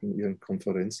ausgedacht, auch in ihren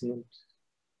Konferenzen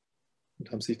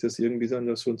und haben sich das irgendwie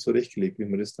dann schon zurechtgelegt, wie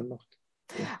man das dann macht.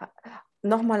 Ja.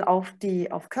 Nochmal auf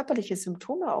körperliche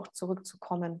Symptome auch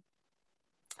zurückzukommen.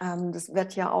 Das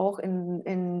wird ja auch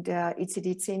in der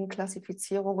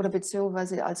ICD-10-Klassifizierung oder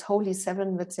beziehungsweise als Holy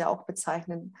Seven wird es ja auch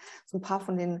bezeichnet. So ein paar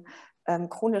von den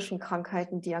chronischen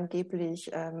Krankheiten, die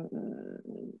angeblich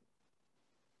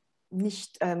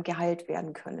nicht geheilt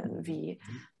werden können, wie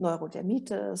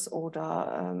Neurodermitis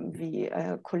oder wie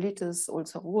Colitis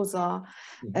ulcerosa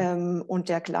und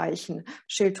dergleichen,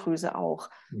 Schilddrüse auch.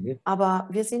 Aber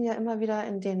wir sehen ja immer wieder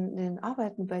in den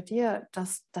Arbeiten bei dir,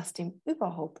 dass das dem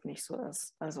überhaupt nicht so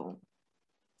ist. Also.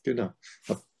 Genau.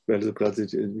 weil du gerade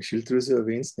die Schilddrüse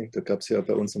erwähnst, nicht? Da gab es ja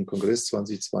bei unserem Kongress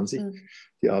 2020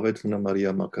 die Arbeit von der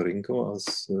Maria Makarenko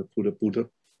aus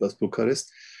aus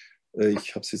Bukarest.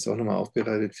 Ich habe es jetzt auch nochmal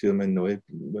aufbereitet für mein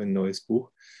neues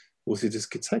Buch, wo sie das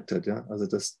gezeigt hat. Ja? Also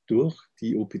dass durch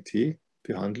die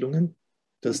OPT-Behandlungen,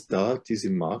 dass da diese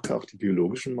Marker, auch die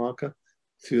biologischen Marker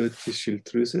für die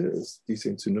Schilddrüse, diese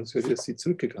Entzündungswerte, dass sie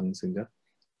zurückgegangen sind. Ja?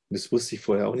 Und das wusste ich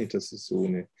vorher auch nicht, dass es so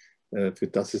eine, für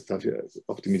das es dafür,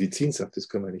 auch die Medizin sagt, das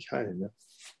können wir nicht heilen. Ne?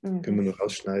 Können wir nur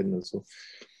rausschneiden und so.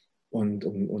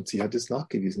 Und sie hat es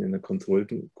nachgewiesen in der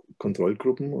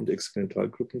Kontrollgruppen- und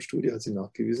Experimentalgruppenstudie hat sie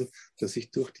nachgewiesen, dass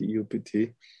sich durch die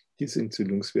IoPT diese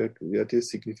Entzündungswerte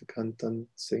signifikant dann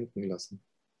senken lassen.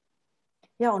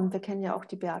 Ja, und wir kennen ja auch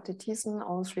die Beate Thiessen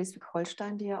aus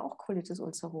Schleswig-Holstein, die ja auch Colitis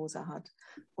ulcerosa hat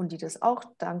und die das auch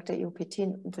dank der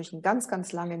IoPT durch einen ganz,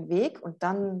 ganz langen Weg und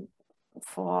dann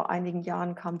vor einigen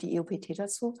Jahren kam die IoPT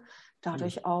dazu,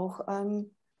 dadurch auch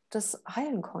das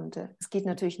heilen konnte. Es geht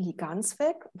natürlich nie ganz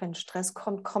weg. Wenn Stress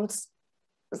kommt, kommt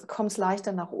es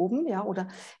leichter nach oben, ja, oder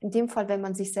in dem Fall, wenn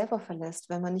man sich selber verlässt,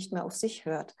 wenn man nicht mehr auf sich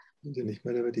hört. Wenn du nicht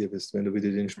mehr bei dir bist, wenn du wieder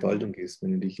in Spaltung gehst,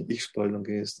 wenn du dich in Ich-Spaltung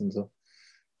gehst und so,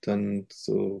 dann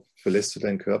so verlässt du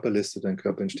deinen Körper, lässt du deinen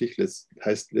Körper im Stich.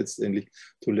 Heißt letztendlich,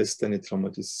 du lässt deine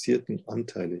traumatisierten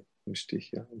Anteile im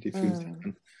Stich. Ja? Und die fühlen sich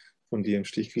dann von dir im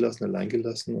Stich gelassen, allein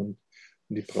gelassen und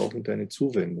die brauchen deine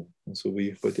Zuwendung. Und so wie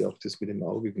ich heute auch das mit dem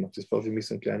Auge gemacht habe. Das war für mich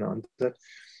so ein kleiner Anteil.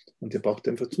 Und der braucht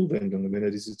einfach Zuwendung. Und wenn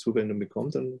er diese Zuwendung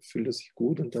bekommt, dann fühlt er sich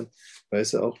gut und dann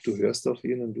weiß er auch, du hörst auf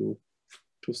ihn und du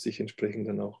tust dich entsprechend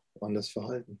dann auch anders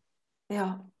verhalten.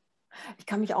 Ja. Ich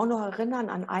kann mich auch noch erinnern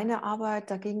an eine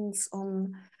Arbeit, da ging es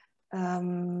um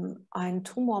einen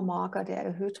Tumormarker, der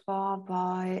erhöht war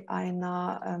bei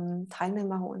einer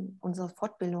Teilnehmerin unserer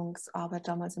Fortbildungsarbeit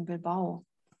damals in Bilbao,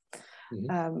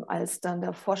 als dann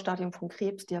der Vorstadium von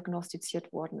Krebs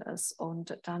diagnostiziert worden ist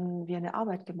und dann wir eine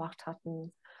Arbeit gemacht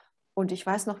hatten. Und ich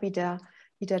weiß noch, wie der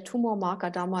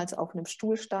Tumormarker damals auf einem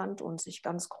Stuhl stand und sich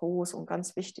ganz groß und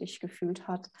ganz wichtig gefühlt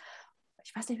hat.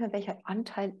 Ich weiß nicht mehr, welcher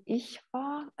Anteil ich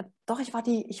war. Doch,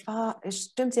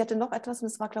 stimmt, sie hatte noch etwas und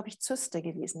es war, glaube ich, Zyste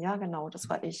gewesen. Ja, genau, das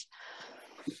war ich.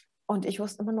 Und ich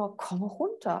wusste immer nur, komm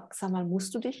runter. Sag mal,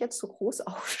 musst du dich jetzt so groß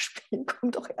aufspielen?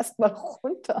 Komm doch erst mal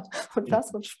runter und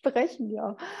lass uns sprechen,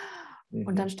 ja.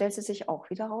 Und dann stellt sie sich auch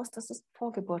wieder raus, dass es ein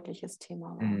vorgeburtliches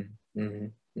Thema war.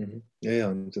 Ja,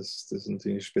 und das ist natürlich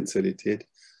eine Spezialität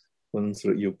von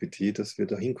unserer IoPT, dass wir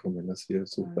da hinkommen, dass wir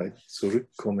so weit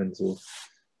zurückkommen, so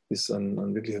bis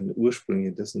an wirklich an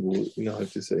Ursprünge dessen, wo innerhalb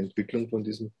dieser Entwicklung von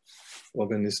diesem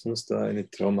Organismus da eine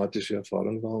traumatische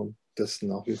Erfahrung war und das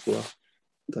nach wie vor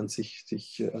dann sich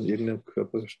an irgendeiner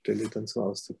Körperstelle dann so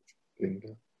Ausdruck bringt.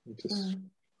 Ja. Und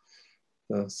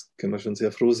das können wir schon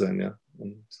sehr froh sein. Ja.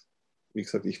 Und wie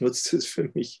gesagt, ich nutze das für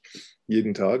mich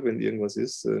jeden Tag, wenn irgendwas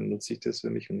ist, nutze ich das für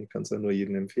mich und ich kann es auch nur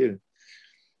jedem empfehlen,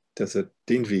 dass er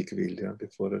den Weg wählt, ja,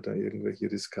 bevor er da irgendwelche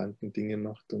riskanten Dinge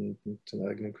macht und den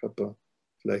eigenen Körper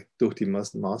vielleicht durch die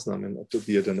Maßnahmen,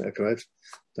 die er dann ergreift,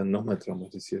 dann nochmal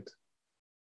traumatisiert.